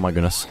 Oh my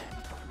goodness.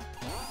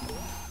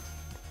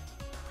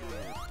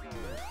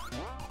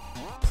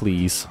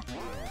 Please.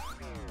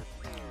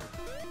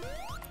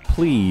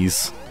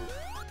 Please.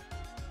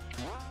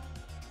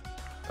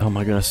 Oh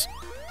my goodness.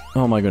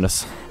 Oh my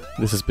goodness.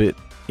 This bit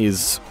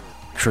is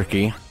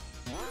tricky.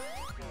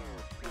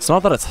 It's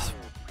not that it's...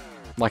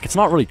 Like, it's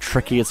not really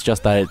tricky, it's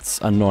just that it's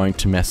annoying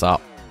to mess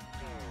up.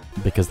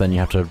 Because then you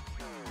have to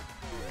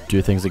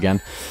do things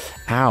again.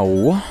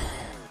 Ow.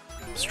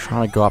 Just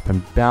trying to go up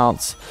and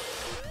bounce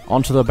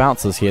onto the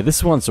bouncers here.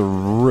 This one's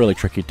really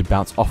tricky to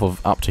bounce off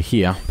of up to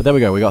here. But there we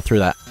go, we got through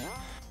that.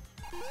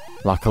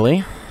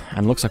 Luckily.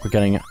 And looks like we're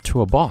getting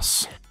to a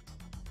boss.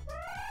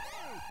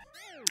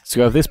 So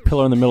we have this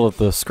pillar in the middle of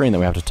the screen that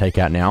we have to take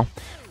out now.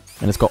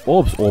 And it's got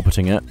orbs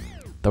orbiting it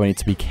that we need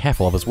to be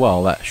careful of as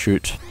well, that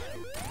shoot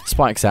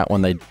spikes out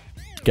when they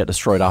get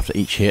destroyed after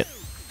each hit.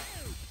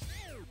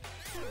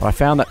 But I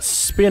found that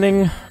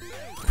spinning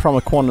from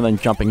a corner and then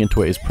jumping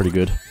into it is pretty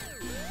good.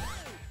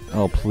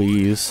 Oh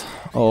please.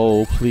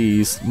 Oh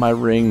please. My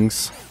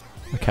rings.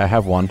 Okay, I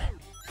have one.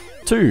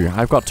 2.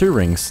 I've got 2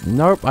 rings.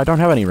 Nope, I don't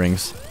have any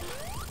rings.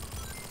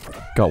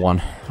 Got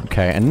one.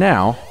 Okay, and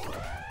now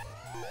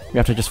we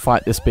have to just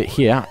fight this bit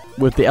here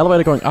with the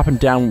elevator going up and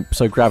down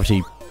so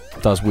gravity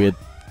does weird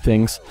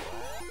things.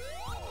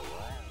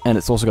 And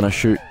it's also going to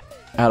shoot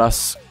at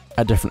us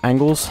at different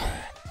angles.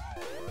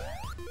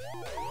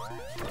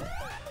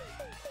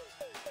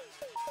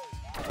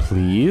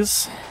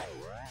 Please.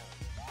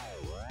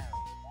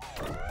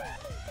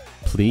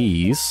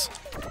 Please.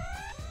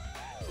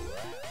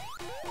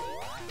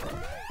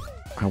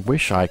 I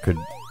wish I could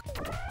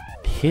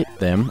hit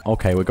them.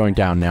 Okay, we're going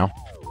down now.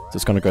 So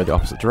it's going to go the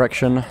opposite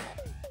direction.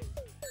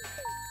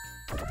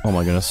 Oh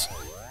my goodness.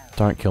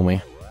 Don't kill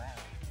me.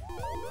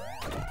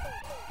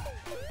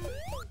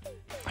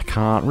 I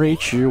can't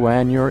reach you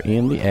when you're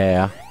in the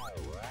air.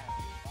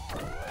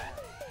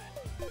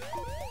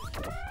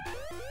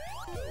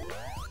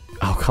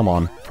 Oh, come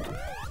on.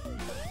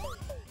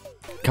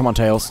 Come on,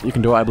 Tails. You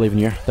can do it. I believe in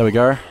you. There we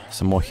go.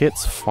 Some more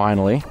hits,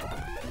 finally.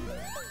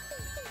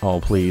 Oh,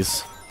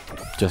 please.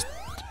 Just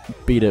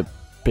beat it.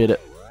 Beat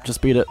it.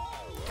 Just beat it.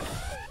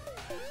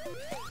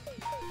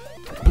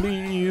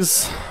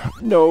 Please.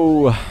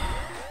 No.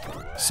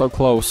 So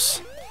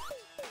close.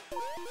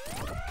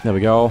 There we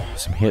go.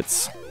 Some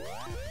hits.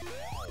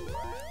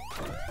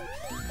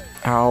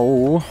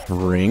 Ow.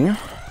 Ring.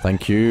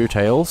 Thank you,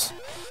 Tails.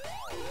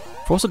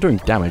 For also doing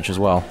damage as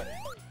well.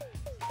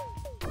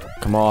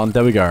 Come on,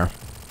 there we go.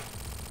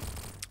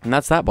 And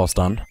that's that boss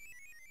done.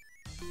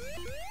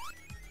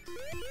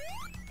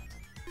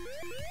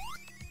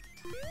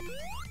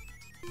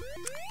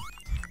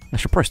 I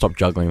should probably stop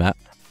juggling that.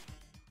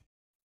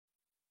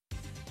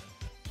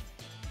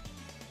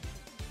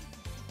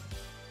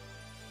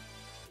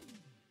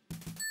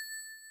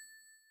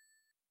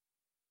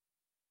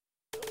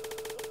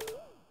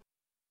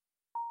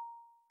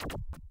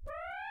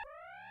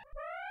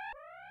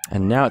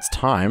 And now it's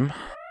time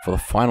for the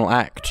final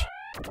act.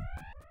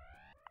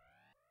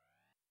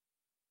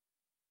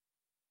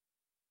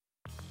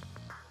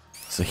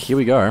 So here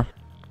we go.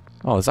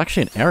 Oh, there's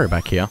actually an area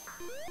back here.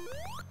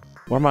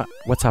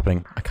 What's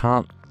happening? I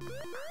can't...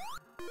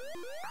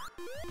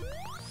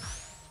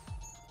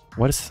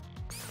 What is...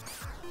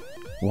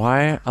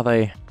 Why are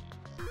they...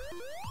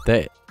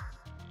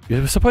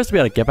 You're supposed to be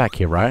able to get back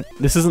here, right?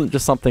 This isn't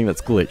just something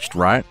that's glitched,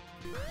 right?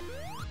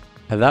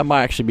 And that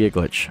might actually be a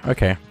glitch.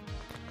 Okay.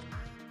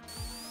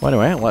 Well,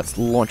 anyway, let's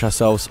launch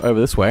ourselves over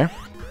this way.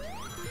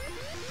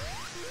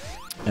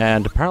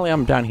 And apparently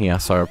I'm down here,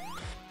 so...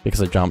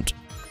 Because I jumped.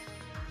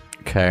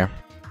 Okay.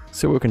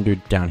 See what we can do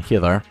down here,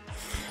 though.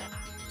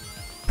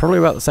 Probably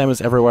about the same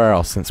as everywhere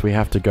else, since we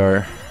have to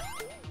go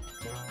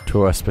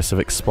to a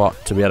specific spot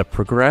to be able to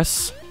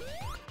progress.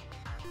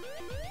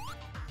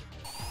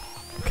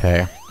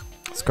 Okay.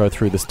 Let's go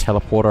through this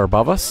teleporter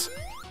above us.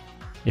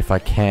 If I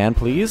can,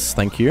 please.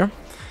 Thank you.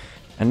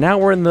 And now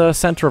we're in the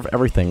center of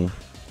everything.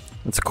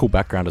 It's a cool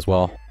background as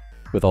well,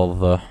 with all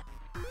of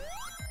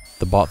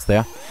the bots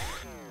there.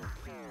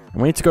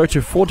 And we need to go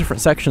to 4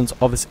 different sections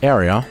of this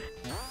area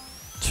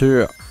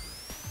to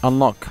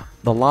unlock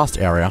the last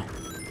area.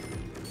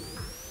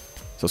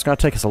 So it's going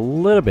to take us a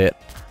little bit,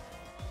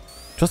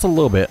 just a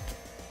little bit,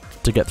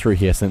 to get through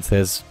here, since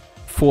there's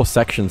 4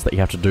 sections that you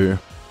have to do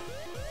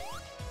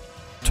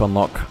to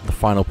unlock the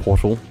final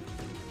portal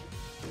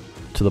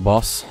to the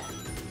boss.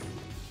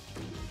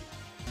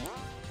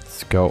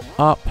 Let's go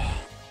up.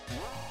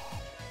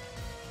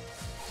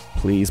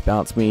 Please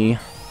bounce me.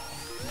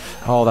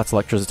 Oh, that's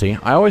electricity.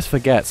 I always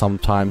forget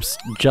sometimes,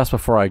 just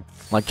before I...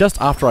 Like,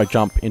 just after I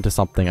jump into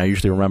something, I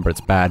usually remember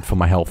it's bad for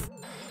my health.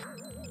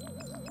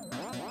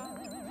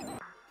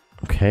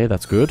 Okay,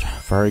 that's good.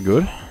 Very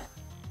good.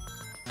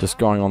 Just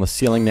going on the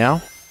ceiling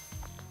now.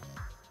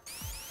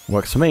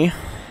 Works for me.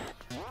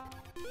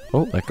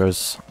 Oh, that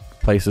goes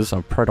places.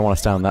 I probably don't want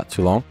to stand on that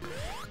too long.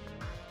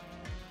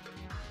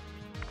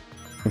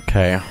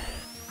 Okay.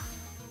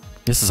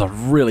 This is a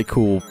really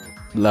cool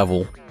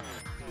level.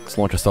 Let's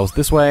launch ourselves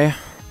this way.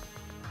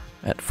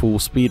 At full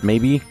speed,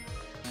 maybe.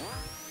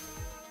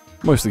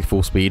 Mostly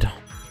full speed.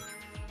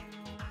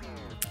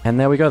 And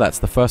there we go, that's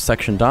the first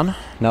section done.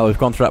 Now that we've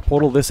gone through that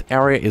portal, this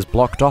area is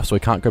blocked off, so we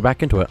can't go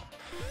back into it.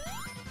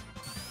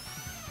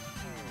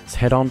 Let's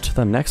head on to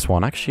the next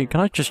one. Actually, can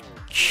I just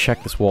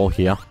check this wall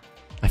here?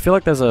 I feel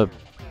like there's a...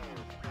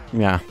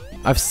 Yeah,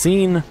 I've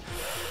seen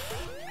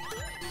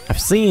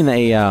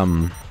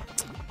a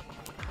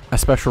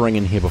special ring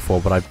in here before,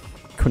 but I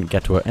couldn't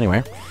get to it.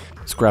 Anyway,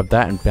 let's grab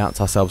that and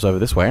bounce ourselves over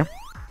this way.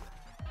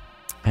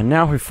 And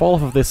now if we fall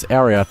off of this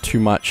area too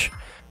much,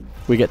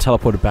 we get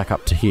teleported back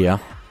up to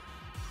here.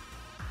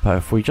 But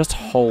if we just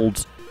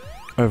hold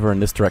over in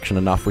this direction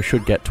enough, we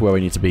should get to where we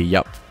need to be.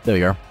 Yep, there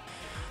we go.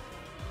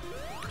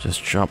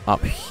 Just jump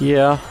up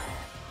here.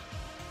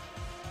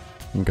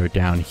 And go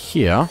down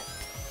here.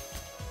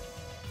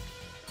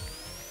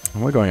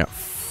 And we're going at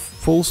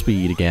full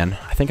speed again.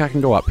 I think I can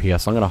go up here,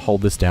 so I'm going to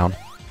hold this down.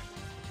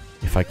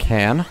 If I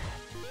can.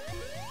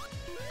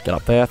 Get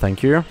up there,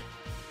 thank you.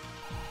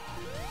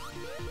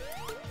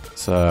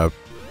 It's a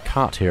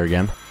cart here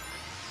again.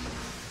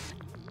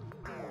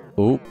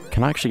 Oh,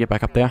 can I actually get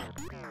back up there?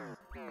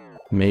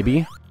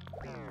 Maybe?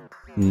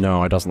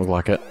 No, it doesn't look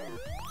like it.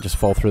 Just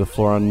fall through the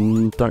floor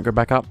and don't go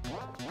back up.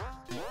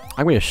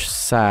 I'm really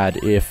sad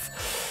if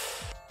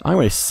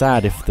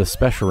the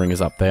special ring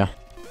is up there.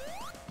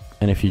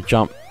 And if you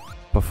jump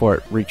before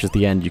it reaches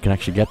the end, you can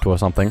actually get to or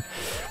something.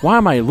 Why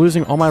am I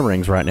losing all my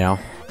rings right now?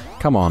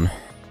 Come on.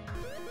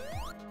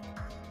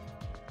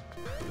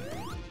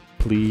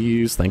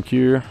 Please, thank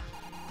you.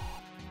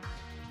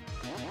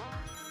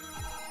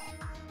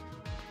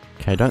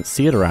 Okay, I don't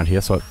see it around here,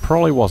 so it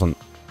probably wasn't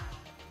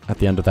at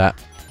the end of that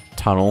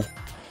tunnel.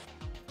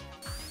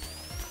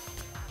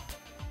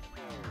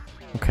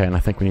 Okay, and I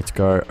think we need to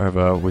go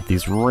over with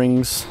these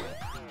rings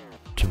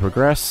to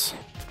progress.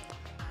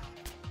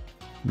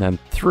 And then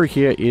through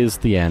here is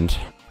the end.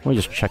 Let me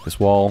just check this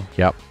wall.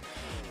 Yep.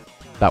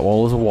 That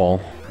wall is a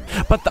wall.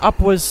 But the up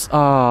was...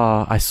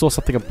 I saw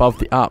something above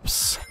the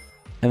ups.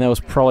 And there was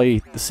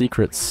probably the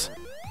secrets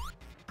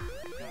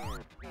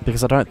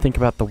Because I don't think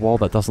about the wall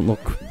that doesn't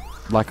look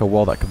like a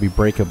wall that could be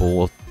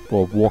breakable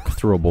or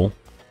walk-throughable.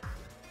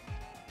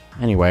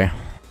 Anyway,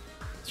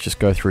 let's just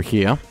go through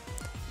here.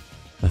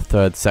 The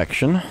third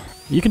section.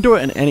 You can do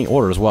it in any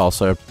order as well,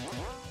 so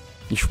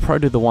you should probably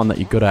do the one that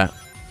you're good at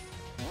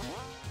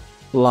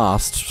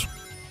last,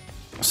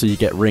 so you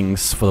get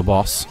rings for the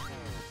boss.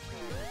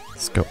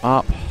 Let's go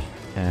up,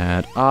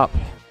 and up,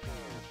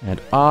 and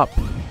up.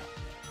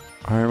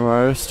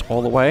 Almost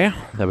all the way.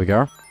 There we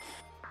go.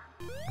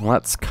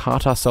 Let's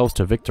cart ourselves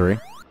to victory.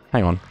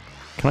 Hang on.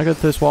 Can I go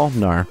through this wall?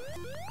 No. Well,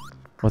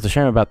 it's a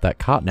shame about that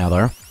cart now,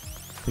 though,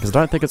 because I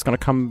don't think it's going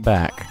to come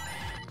back.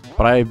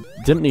 But I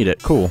didn't need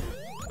it. Cool.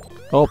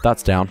 Oh,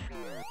 that's down.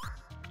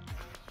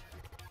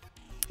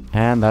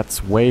 And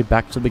that's way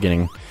back to the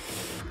beginning.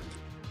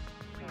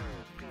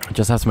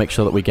 Just have to make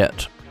sure that we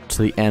get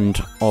to the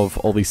end of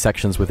all these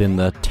sections within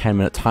the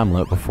 10-minute time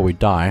limit before we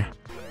die.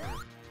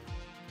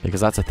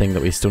 Because that's a thing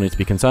that we still need to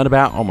be concerned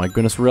about. Oh my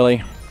goodness,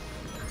 really?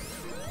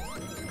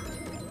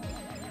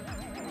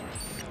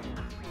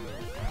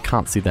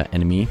 Can't see that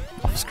enemy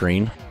off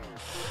screen.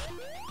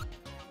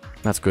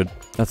 That's good.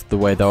 That's the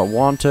way that I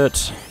want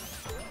it.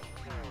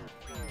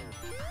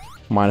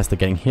 Minus the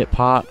getting hit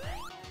part.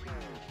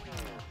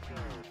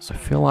 So I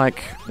feel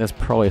like there's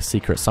probably a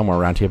secret somewhere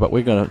around here, but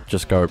we're gonna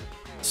just go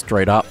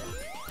straight up.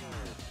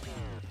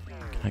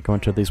 Can I go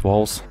into these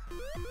walls?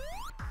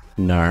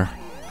 No.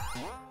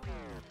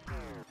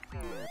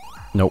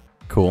 Nope.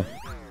 Cool.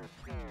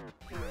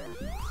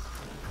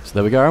 So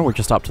there we go. We're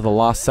just up to the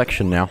last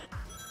section now.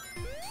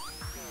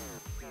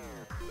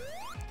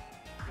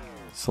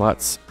 So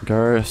let's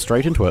go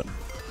straight into it.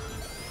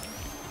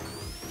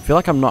 I feel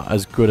like I'm not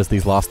as good as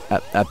these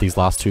at these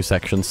last two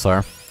sections,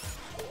 so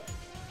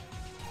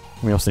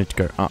we also need to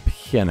go up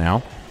here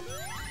now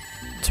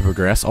to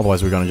progress,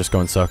 otherwise we're going to just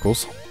go in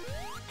circles.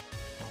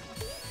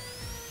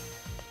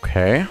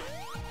 Okay.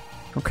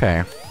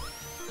 Okay.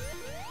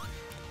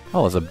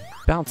 Oh, there's a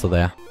bouncer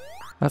there.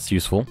 That's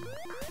useful.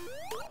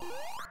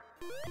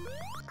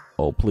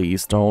 Oh,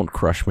 please, don't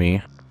crush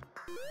me.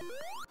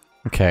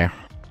 Okay.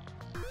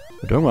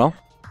 We're doing well.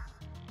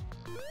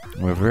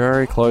 We're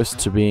very close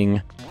to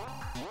being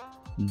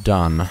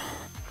done.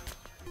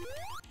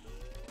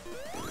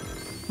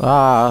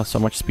 Ah, so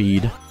much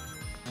speed.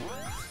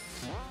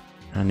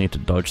 I need to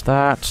dodge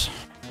that.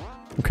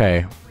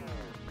 Okay.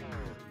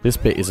 This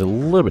bit is a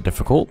little bit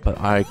difficult, but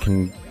I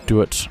can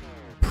do it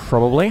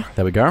probably.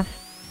 There we go.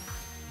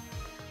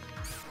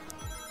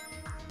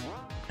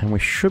 And we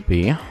should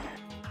be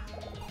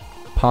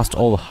past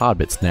all the hard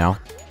bits now.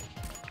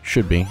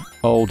 Should be.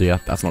 Oh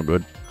dear, that's not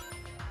good.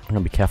 I'm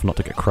gonna be careful not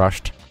to get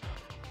crushed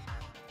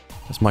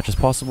as much as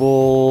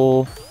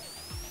possible.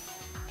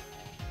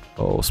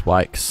 Oh,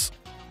 spikes.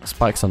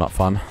 Spikes are not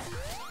fun.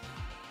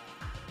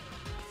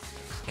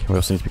 Okay, we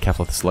also need to be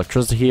careful with this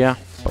electricity here,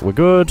 but we're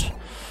good.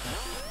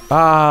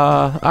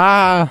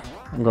 I'm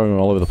going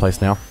all over the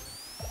place now.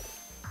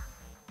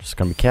 Just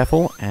gonna be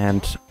careful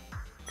and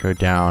go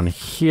down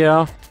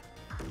here.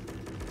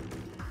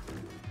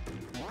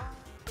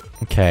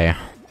 Okay.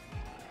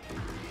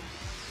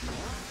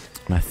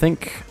 And I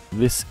think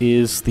this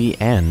is the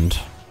end.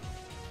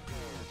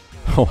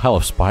 Oh, hello,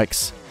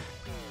 spikes.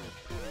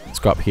 Let's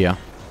go up here.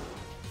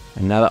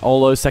 And now that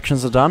all those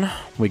sections are done,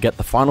 we get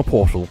the final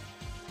portal.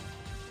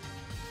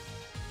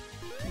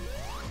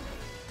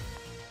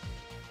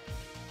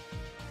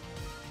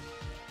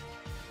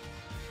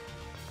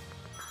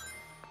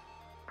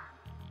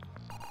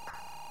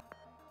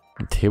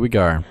 And here we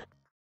go.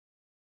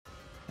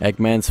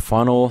 Eggman's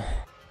final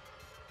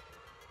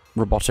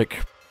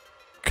robotic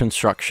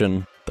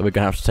construction that we're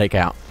going to have to take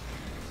out.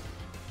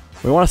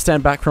 We want to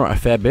stand back from it a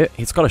fair bit.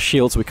 He's got a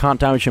shield, so we can't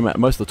damage him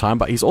most of the time,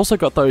 but he's also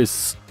got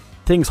those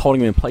things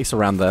holding him in place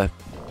around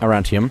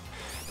him.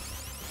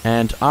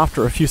 And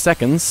after a few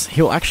seconds,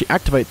 he'll actually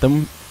activate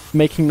them,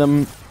 making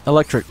them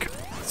electric.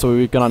 So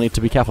we're going to need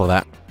to be careful of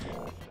that.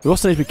 We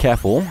also need to be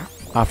careful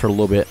after a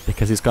little bit,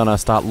 because he's going to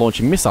start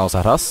launching missiles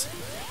at us.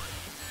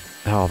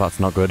 Oh, that's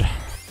not good.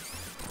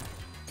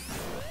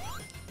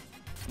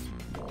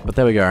 But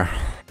there we go.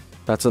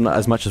 That's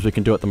as much as we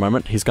can do at the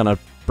moment. He's going to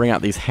bring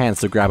out these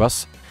hands to grab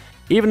us.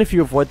 Even if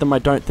you avoid them, I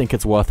don't think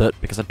it's worth it,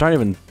 because I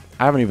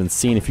haven't even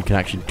seen if you can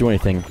actually do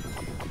anything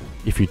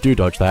if you do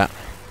dodge that.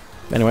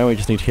 Anyway, we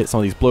just need to hit some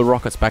of these blue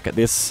rockets back at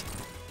this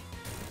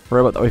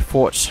robot that we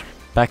fought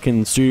back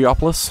in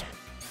Studiopolis.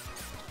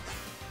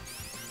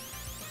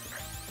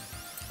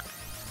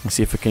 Let's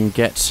see if we can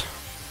get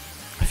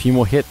a few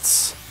more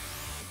hits.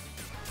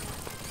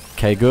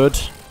 Okay, good.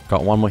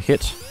 Got one more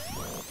hit.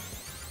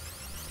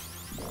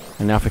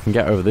 And now if we can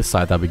get over this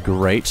side, that'd be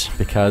great,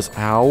 because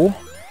ow.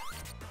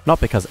 Not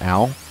because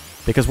ow.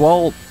 Because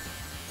while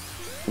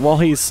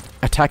he's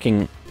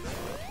attacking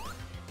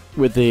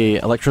with the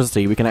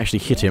electricity, we can actually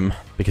hit him,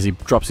 because he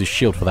drops his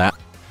shield for that.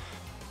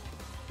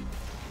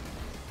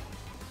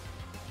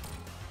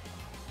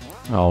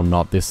 Oh,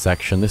 not this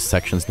section. This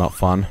section's not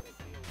fun.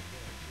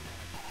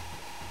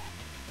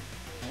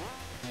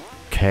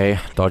 Okay,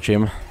 dodge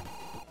him.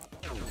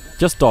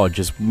 Just dodge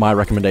is my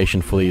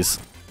recommendation for these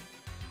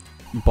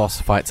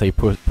boss fights he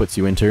puts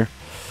you into.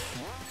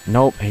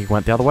 Nope, he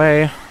went the other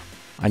way.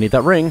 I need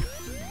that ring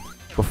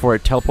before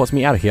it teleports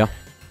me out of here.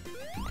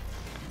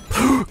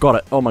 Got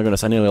it. Oh my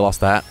goodness, I nearly lost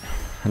that.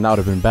 And that would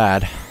have been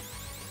bad.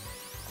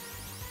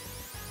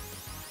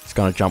 It's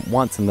gonna jump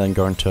once and then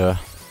go into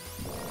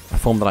a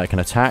form that I can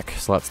attack.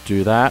 So let's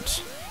do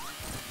that.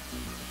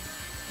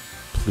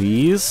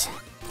 Please.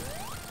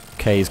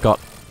 Okay, he's got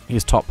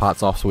his top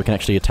parts off, so we can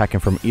actually attack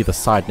him from either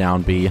side now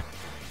and be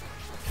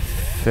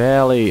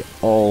fairly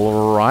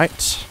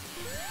alright.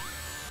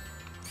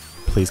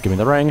 Please give me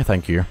the ring,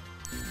 thank you.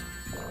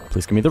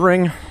 Please give me the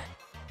ring.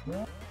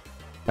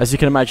 As you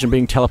can imagine,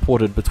 being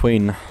teleported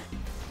between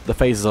the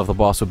phases of the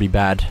boss would be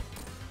bad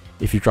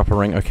if you drop a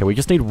ring. Okay, we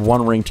just need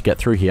one ring to get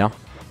through here.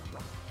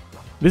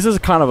 This is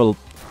kind of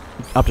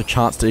a up to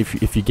chance to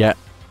if you get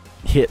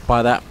hit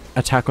by that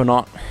attack or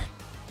not.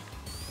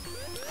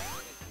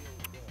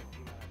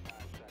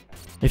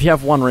 If you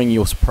have one ring,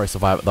 you'll probably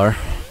survive it though.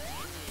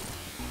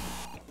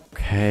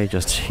 Okay,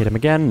 just hit him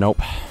again.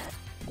 Nope.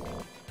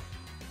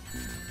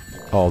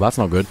 Oh, that's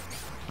not good.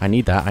 I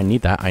need that, I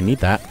need that, I need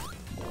that.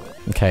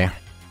 Okay.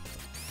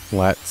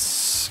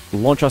 Let's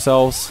launch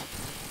ourselves.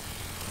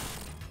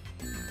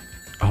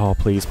 Oh,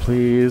 please,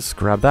 please.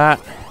 Grab that.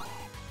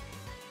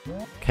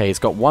 Okay, he's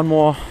got one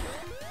more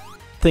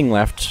thing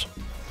left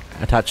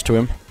attached to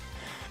him.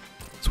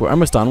 So we're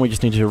almost done. We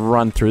just need to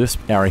run through this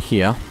area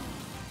here.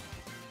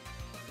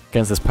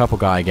 Against this purple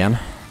guy again.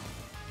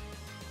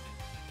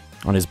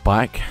 On his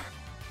bike.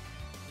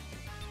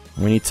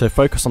 We need to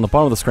focus on the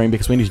bottom of the screen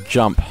because we need to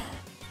jump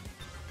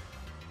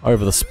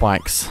over the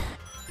spikes.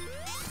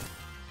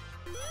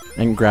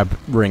 And grab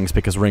rings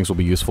because rings will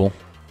be useful.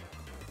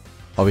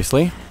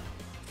 Obviously.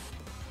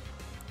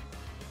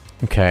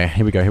 Okay,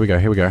 here we go, here we go,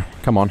 here we go.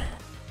 Come on.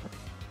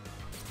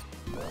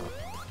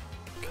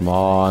 Come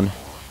on.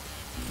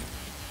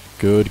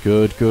 Good,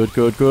 good, good,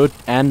 good, good.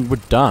 And we're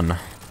done.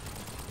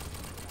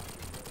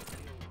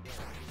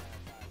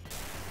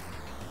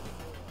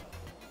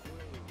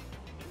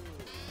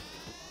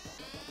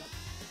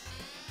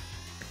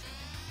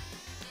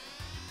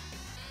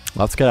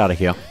 Let's get out of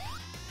here.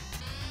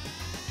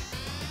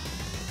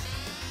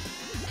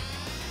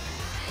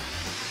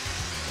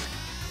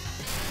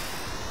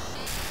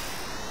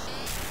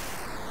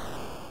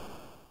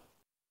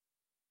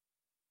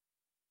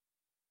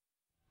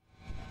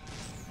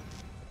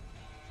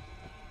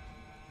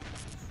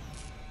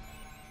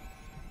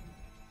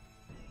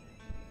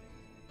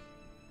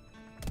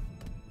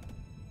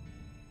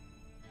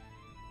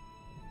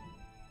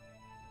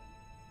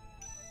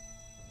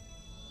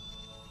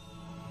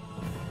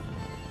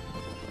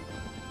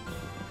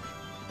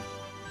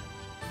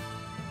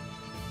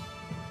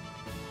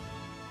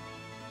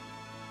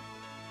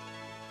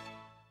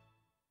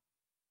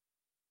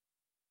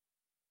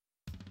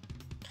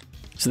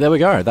 So there we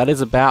go. That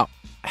is about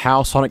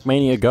how Sonic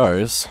Mania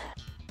goes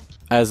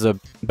as a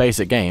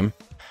basic game.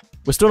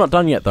 We're still not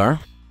done yet though,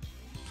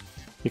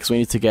 because we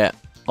need to get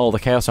all the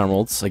Chaos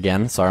Emeralds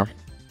again, so...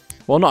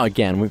 Well, not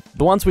again.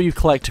 The ones where you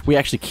collect, we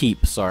actually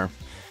keep, so...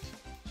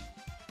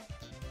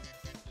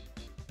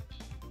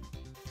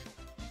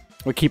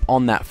 We keep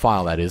on that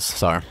file, that is,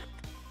 so...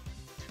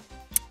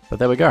 But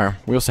there we go.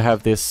 We also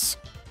have this...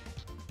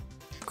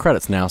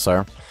 credits now,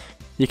 so...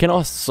 You can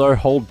also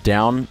hold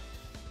down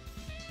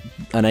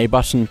an A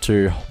button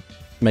to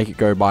make it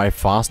go by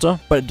faster,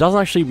 but it doesn't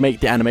actually make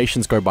the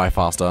animations go by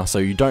faster, so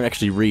you don't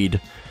actually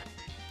read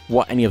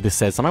what any of this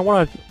says, and I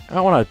want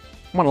to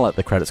let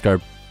the credits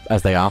go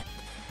as they are.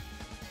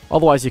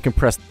 Otherwise, you can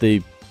press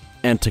the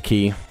Enter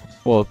key,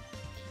 or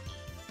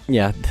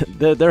yeah,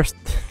 there's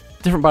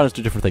different buttons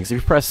do different things.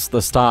 If you press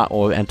the Start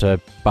or Enter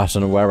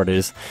button or wherever it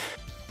is,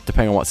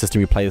 depending on what system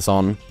you play this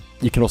on,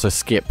 you can also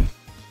skip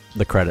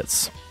the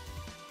credits.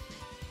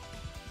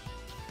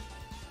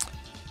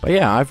 But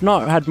yeah, I've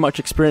not had much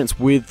experience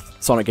with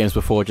Sonic games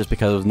before just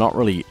because I was not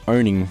really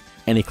owning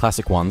any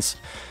classic ones.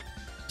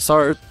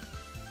 So,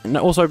 and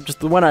also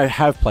just when I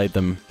have played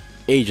them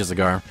ages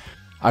ago,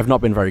 I've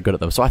not been very good at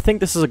them. So I think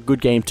this is a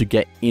good game to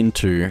get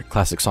into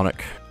classic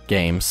Sonic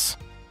games.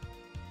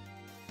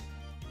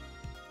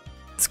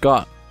 It's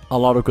got a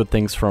lot of good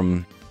things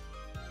from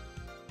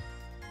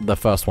the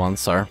first one,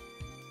 so...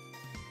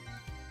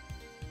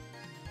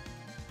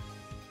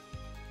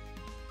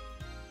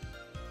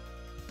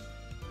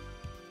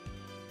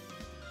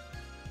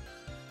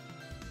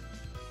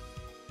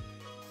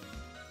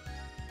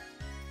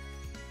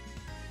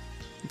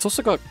 It's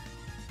also got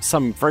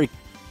some very,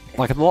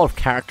 like, a lot of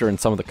character in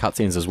some of the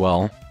cutscenes as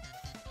well.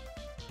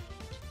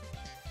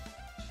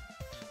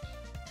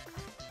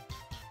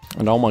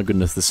 And oh my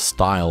goodness, this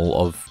style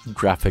of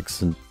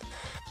graphics, and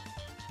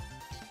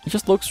it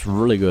just looks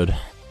really good.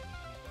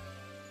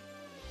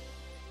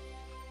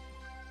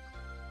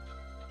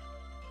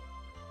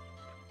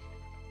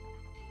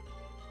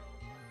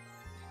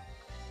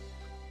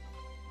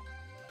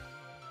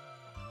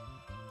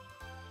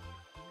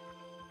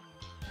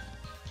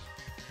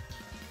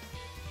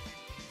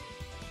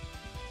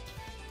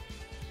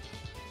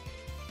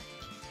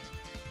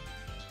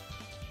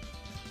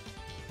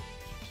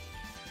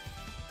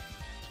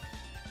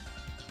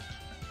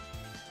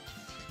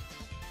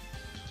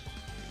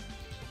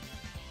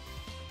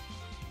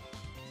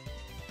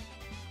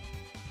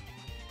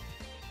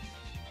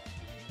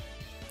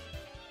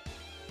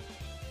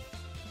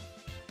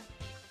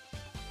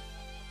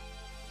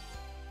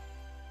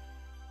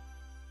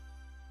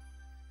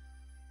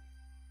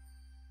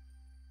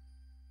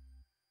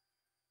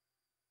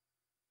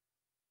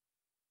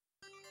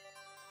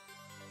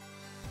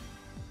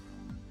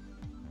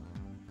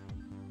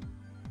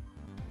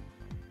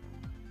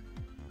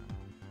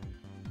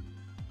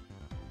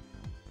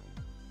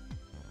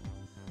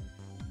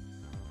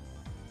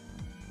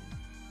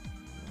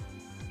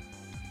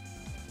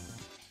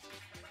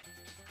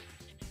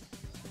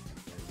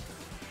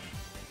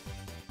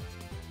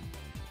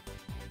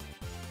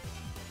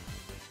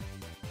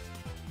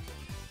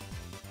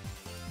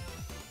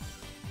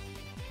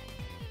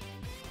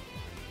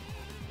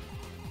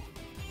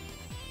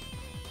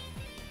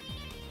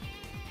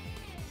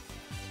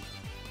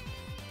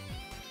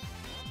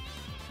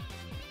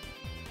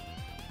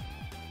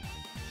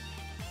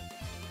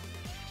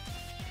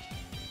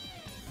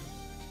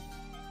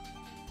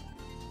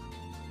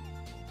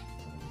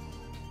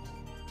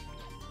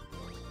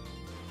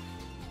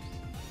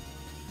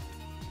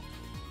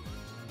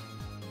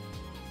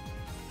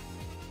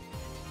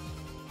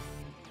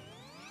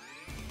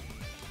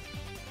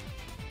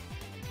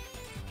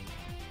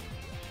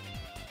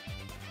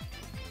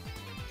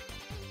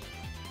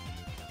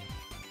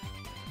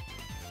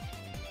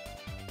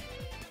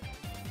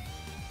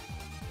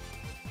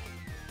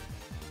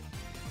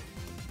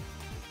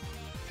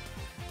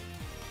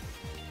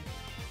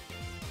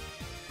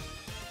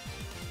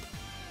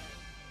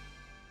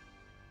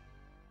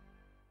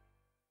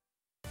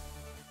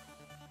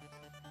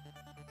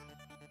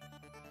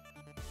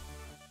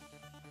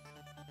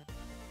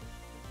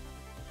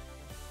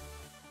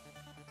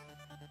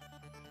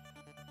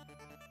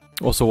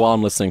 Also, while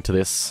I'm listening to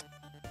this,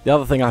 the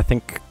other thing I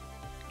think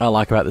I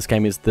like about this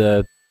game is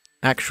the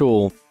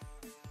actual,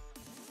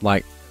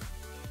 like,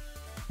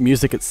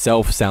 music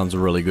itself sounds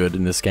really good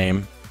in this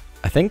game.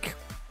 I think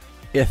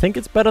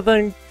it's better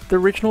than the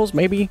originals,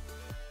 maybe?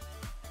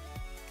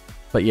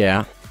 But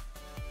yeah,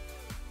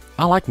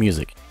 I like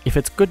music. If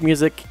it's good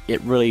music,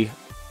 it really,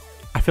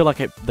 I feel like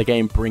the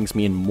game brings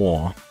me in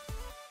more.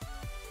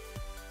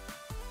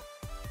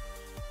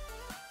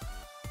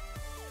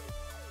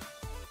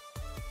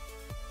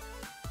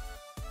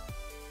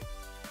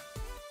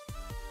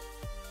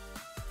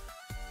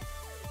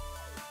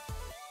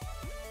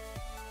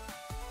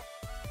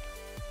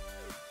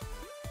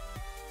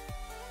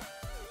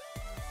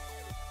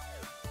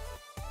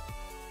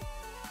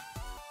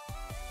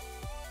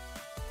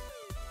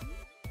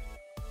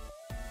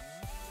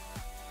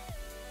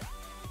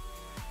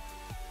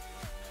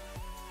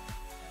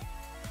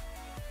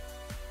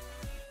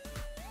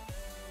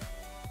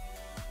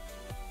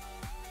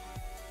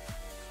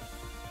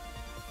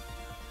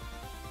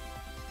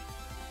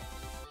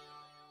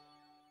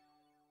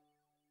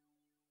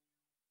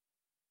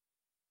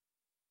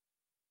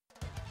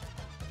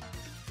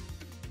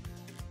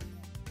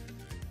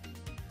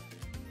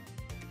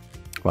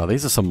 Wow,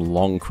 these are some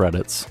long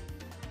credits.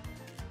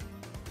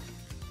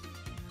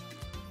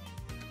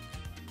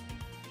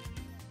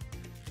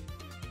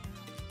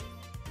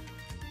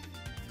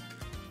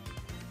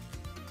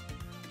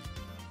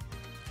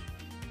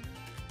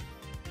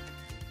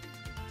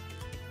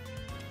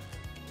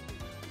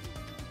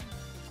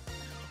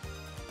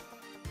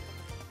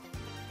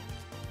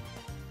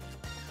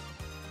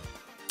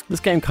 This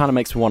game kind of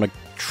makes me want to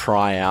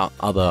try out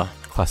other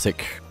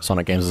classic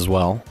Sonic games as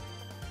well.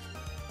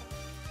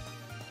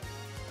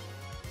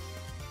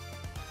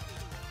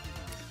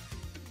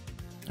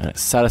 And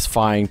it's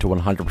satisfying to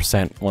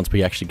 100% once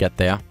we actually get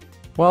there.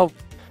 Well,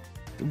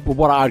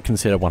 what I'd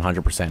consider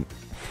 100%.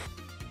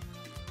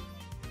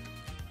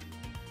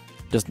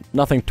 Just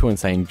nothing too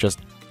insane, just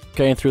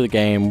going through the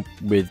game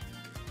with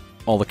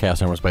all the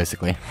Chaos Emeralds,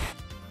 basically.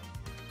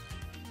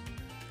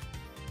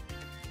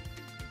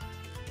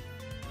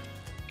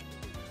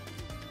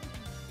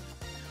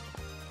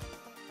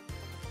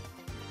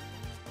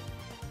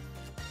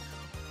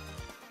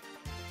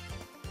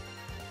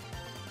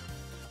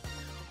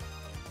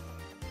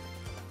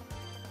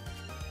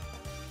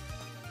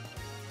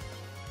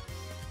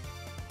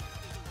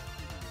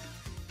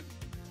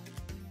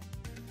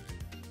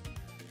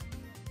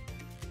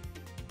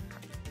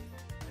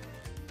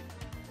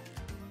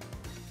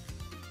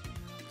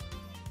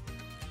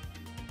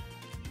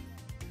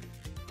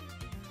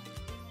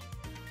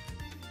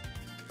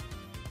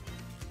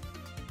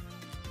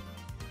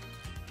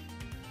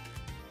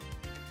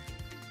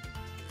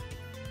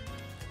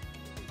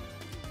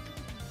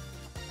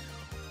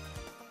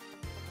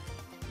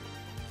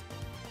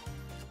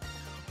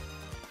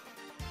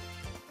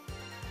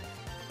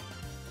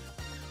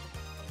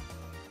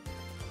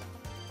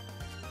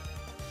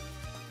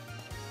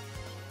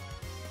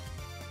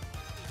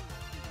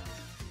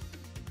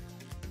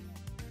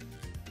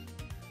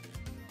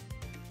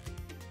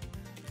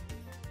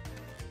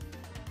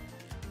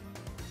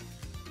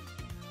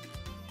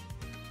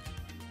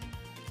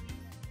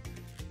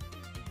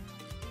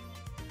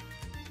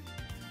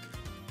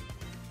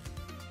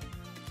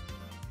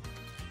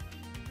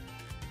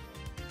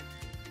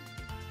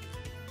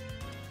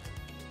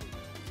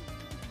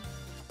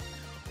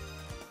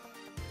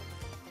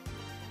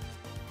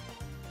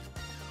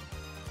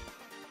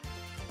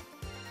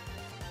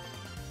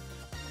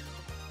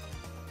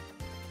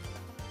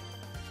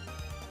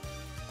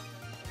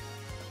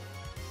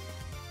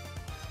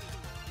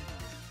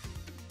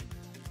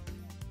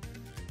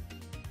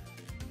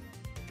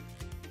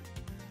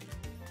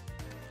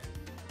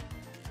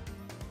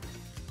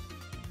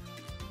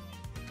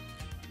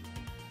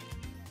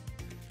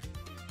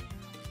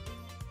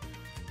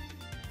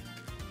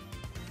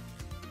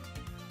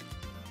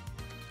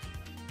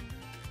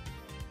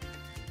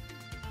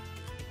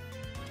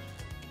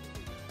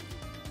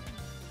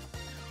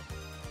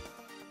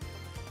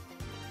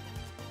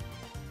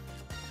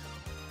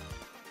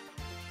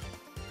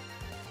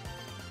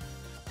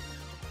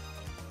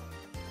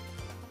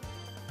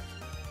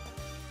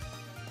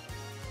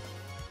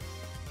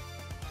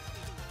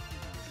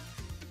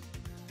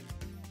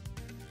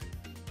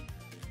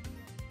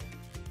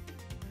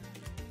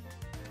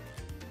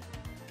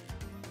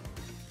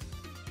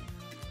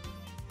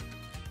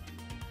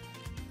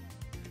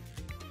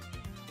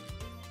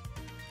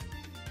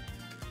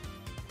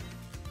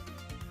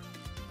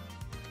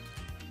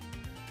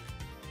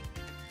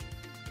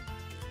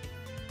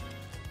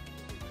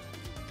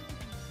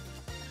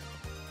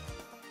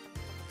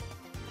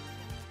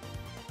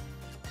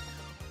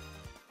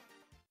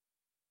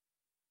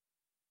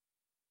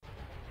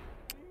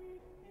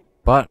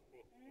 But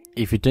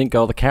if you didn't get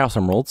all the Chaos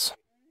Emeralds,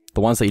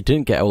 the ones that you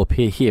didn't get will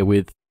appear here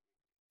with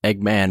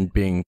Eggman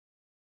being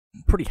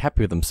pretty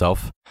happy with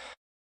himself,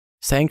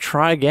 saying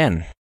try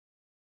again.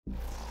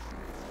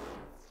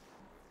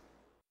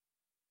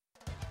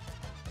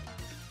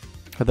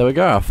 But there we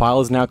go, our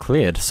file is now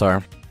cleared, so...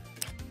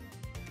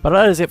 But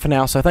that is it for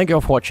now, so thank you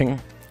all for watching,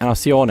 and I'll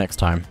see you all next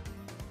time.